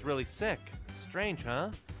saying she was really sick. Strange,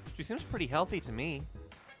 huh? She seems pretty healthy to me.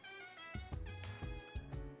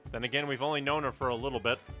 Then again, we've only known her for a little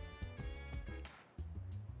bit.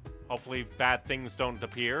 Hopefully bad things don't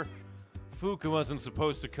appear. Fuka wasn't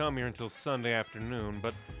supposed to come here until Sunday afternoon,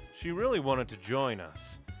 but she really wanted to join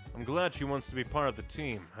us. I'm glad she wants to be part of the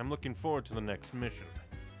team. I'm looking forward to the next mission.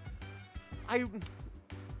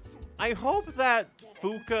 I hope that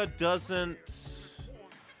Fuka doesn't...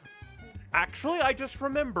 Actually, I just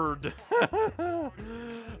remembered.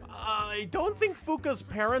 I don't think Fuka's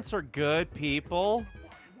parents are good people.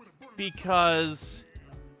 Because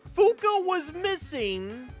Fuka was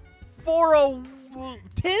missing for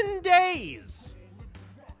 10 days.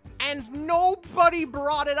 And nobody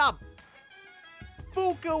brought it up.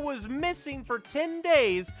 Fuka was missing for 10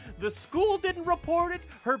 days. The school didn't report it.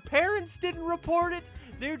 Her parents didn't report it.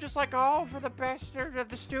 They're just like, oh, for the best of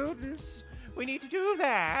the students, we need to do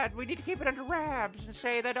that. We need to keep it under wraps and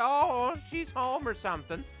say that, oh, she's home or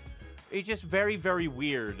something. It's just very, very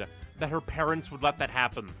weird that her parents would let that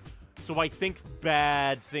happen. So I think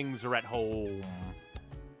bad things are at home.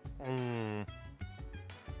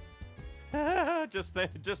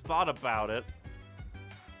 Just thought about it.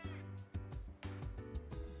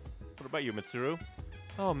 What about you, Mitsuru?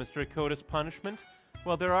 Oh, Mr. Ikota's punishment?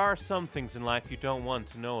 Well, there are some things in life you don't want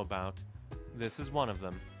to know about. This is one of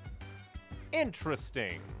them.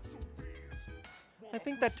 Interesting. I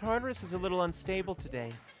think that Tartarus is a little unstable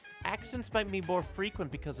today. Accidents might be more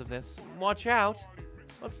frequent because of this. Watch out.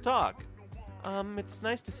 Let's talk. It's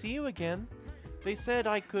nice to see you again. They said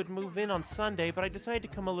I could move in on Sunday, but I decided to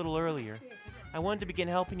come a little earlier. I wanted to begin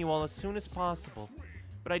helping you all as soon as possible,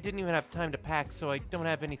 but I didn't even have time to pack, so I don't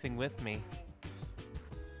have anything with me.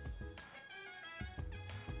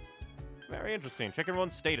 Very interesting. Check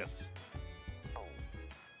everyone's status.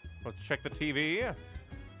 Let's check the TV.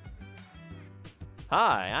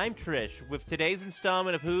 Hi, I'm Trish. With today's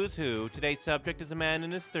installment of Who's Who, today's subject is a man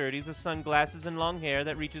in his 30s with sunglasses and long hair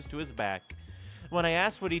that reaches to his back. When I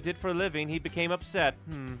asked what he did for a living, he became upset.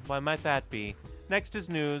 Why might that be? Next is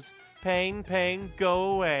news. Pain, pain,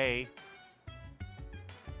 go away.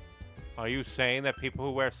 Are you saying that people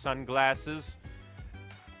who wear sunglasses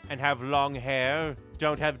and have long hair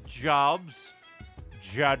don't have jobs?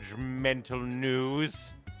 Judgmental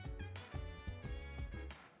news.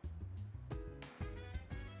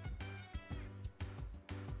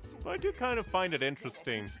 But I do kind of find it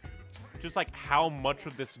interesting, just like how much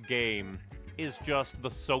of this game is just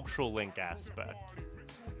the social link aspect.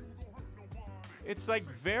 It's like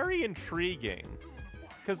very intriguing,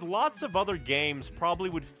 because lots of other games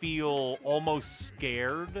probably would feel almost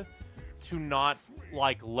scared to not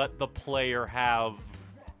like let the player have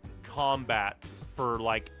combat for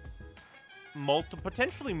like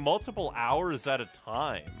potentially multiple hours at a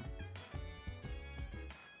time.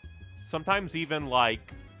 Sometimes even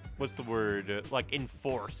like, what's the word? Like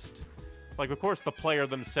enforced. Like, of course, the player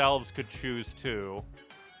themselves could choose to,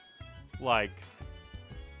 like,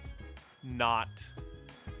 not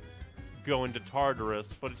go into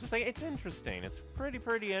Tartarus, but it's just like, it's interesting. It's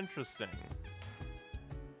pretty interesting.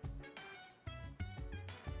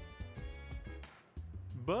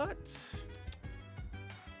 But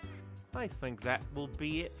I think that will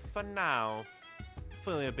be it for now.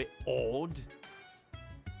 Feeling a bit odd.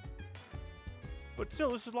 But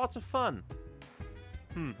still, this is lots of fun.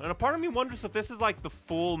 And a part of me wonders if this is like the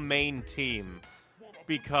full main team.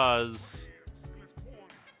 Because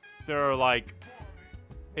there are like,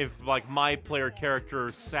 if like my player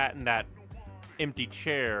character sat in that empty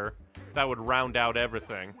chair, that would round out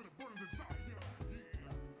everything.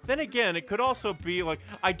 Then again, it could also be like,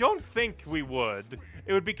 I don't think we would.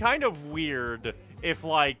 It would be kind of weird if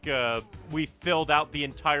like we filled out the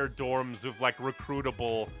entire dorms with like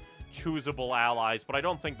recruitable, choosable allies, but I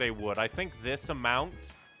don't think they would. I think this amount,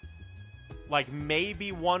 like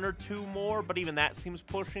maybe 1 or 2 more, but even that seems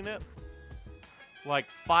pushing it. Like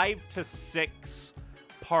 5 to 6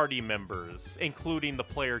 party members, including the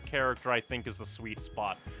player character, I think is the sweet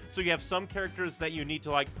spot. So you have some characters that you need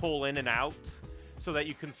to like pull in and out so that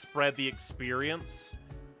you can spread the experience.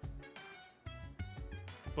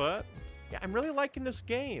 But yeah, I'm really liking this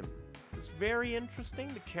game. It's very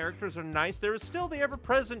interesting. The characters are nice. There is still the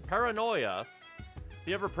ever-present paranoia.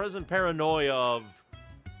 The ever-present paranoia of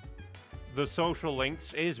the social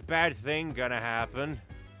links. Is bad thing gonna happen?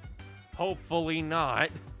 Hopefully not.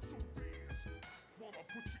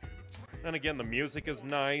 And again, the music is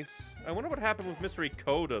nice. I wonder what happened with Mr.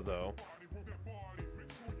 Ikota, though.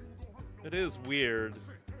 It is weird.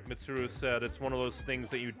 Mitsuru said it's one of those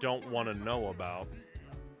things that you don't want to know about.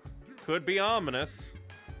 Could be ominous.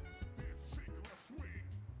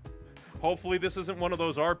 Hopefully this isn't one of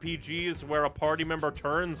those RPGs where a party member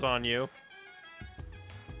turns on you.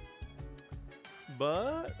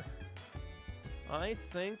 But I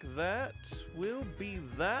think that will be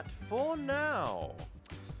that for now.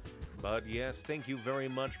 But yes, thank you very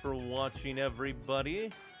much for watching,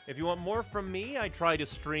 everybody. If you want more from me, I try to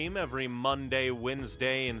stream every Monday,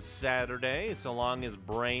 Wednesday, and Saturday, so long as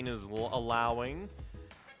brain is allowing.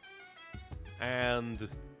 And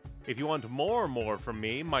if you want more from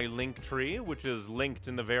me, my link tree, which is linked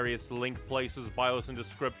in the various link places, bios, and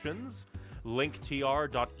descriptions,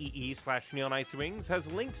 linktr.ee/neonicewings, has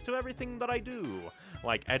links to everything that I do,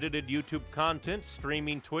 like edited YouTube content,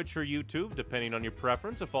 streaming Twitch or YouTube, depending on your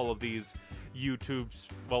preference. If all of these YouTube's,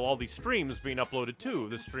 well, all these streams being uploaded to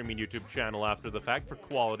the streaming YouTube channel after the fact for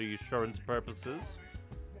quality assurance purposes.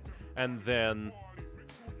 And then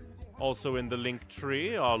also in the link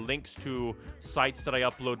tree are links to sites that I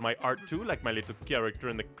upload my art to, like my little character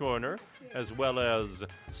in the corner, as well as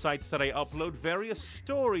sites that I upload various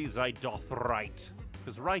stories I doth write.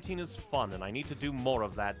 Because writing is fun, and I need to do more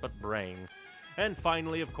of that, but braying. And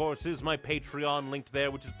finally, of course, is my Patreon linked there,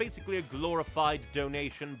 which is basically a glorified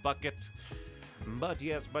donation bucket. But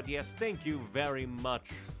yes, thank you very much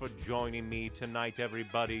for joining me tonight,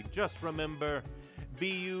 everybody. Just remember, be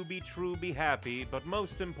you, be true, be happy, but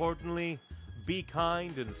most importantly, be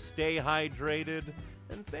kind and stay hydrated.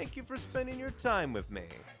 And thank you for spending your time with me.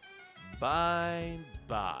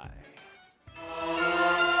 Bye-bye.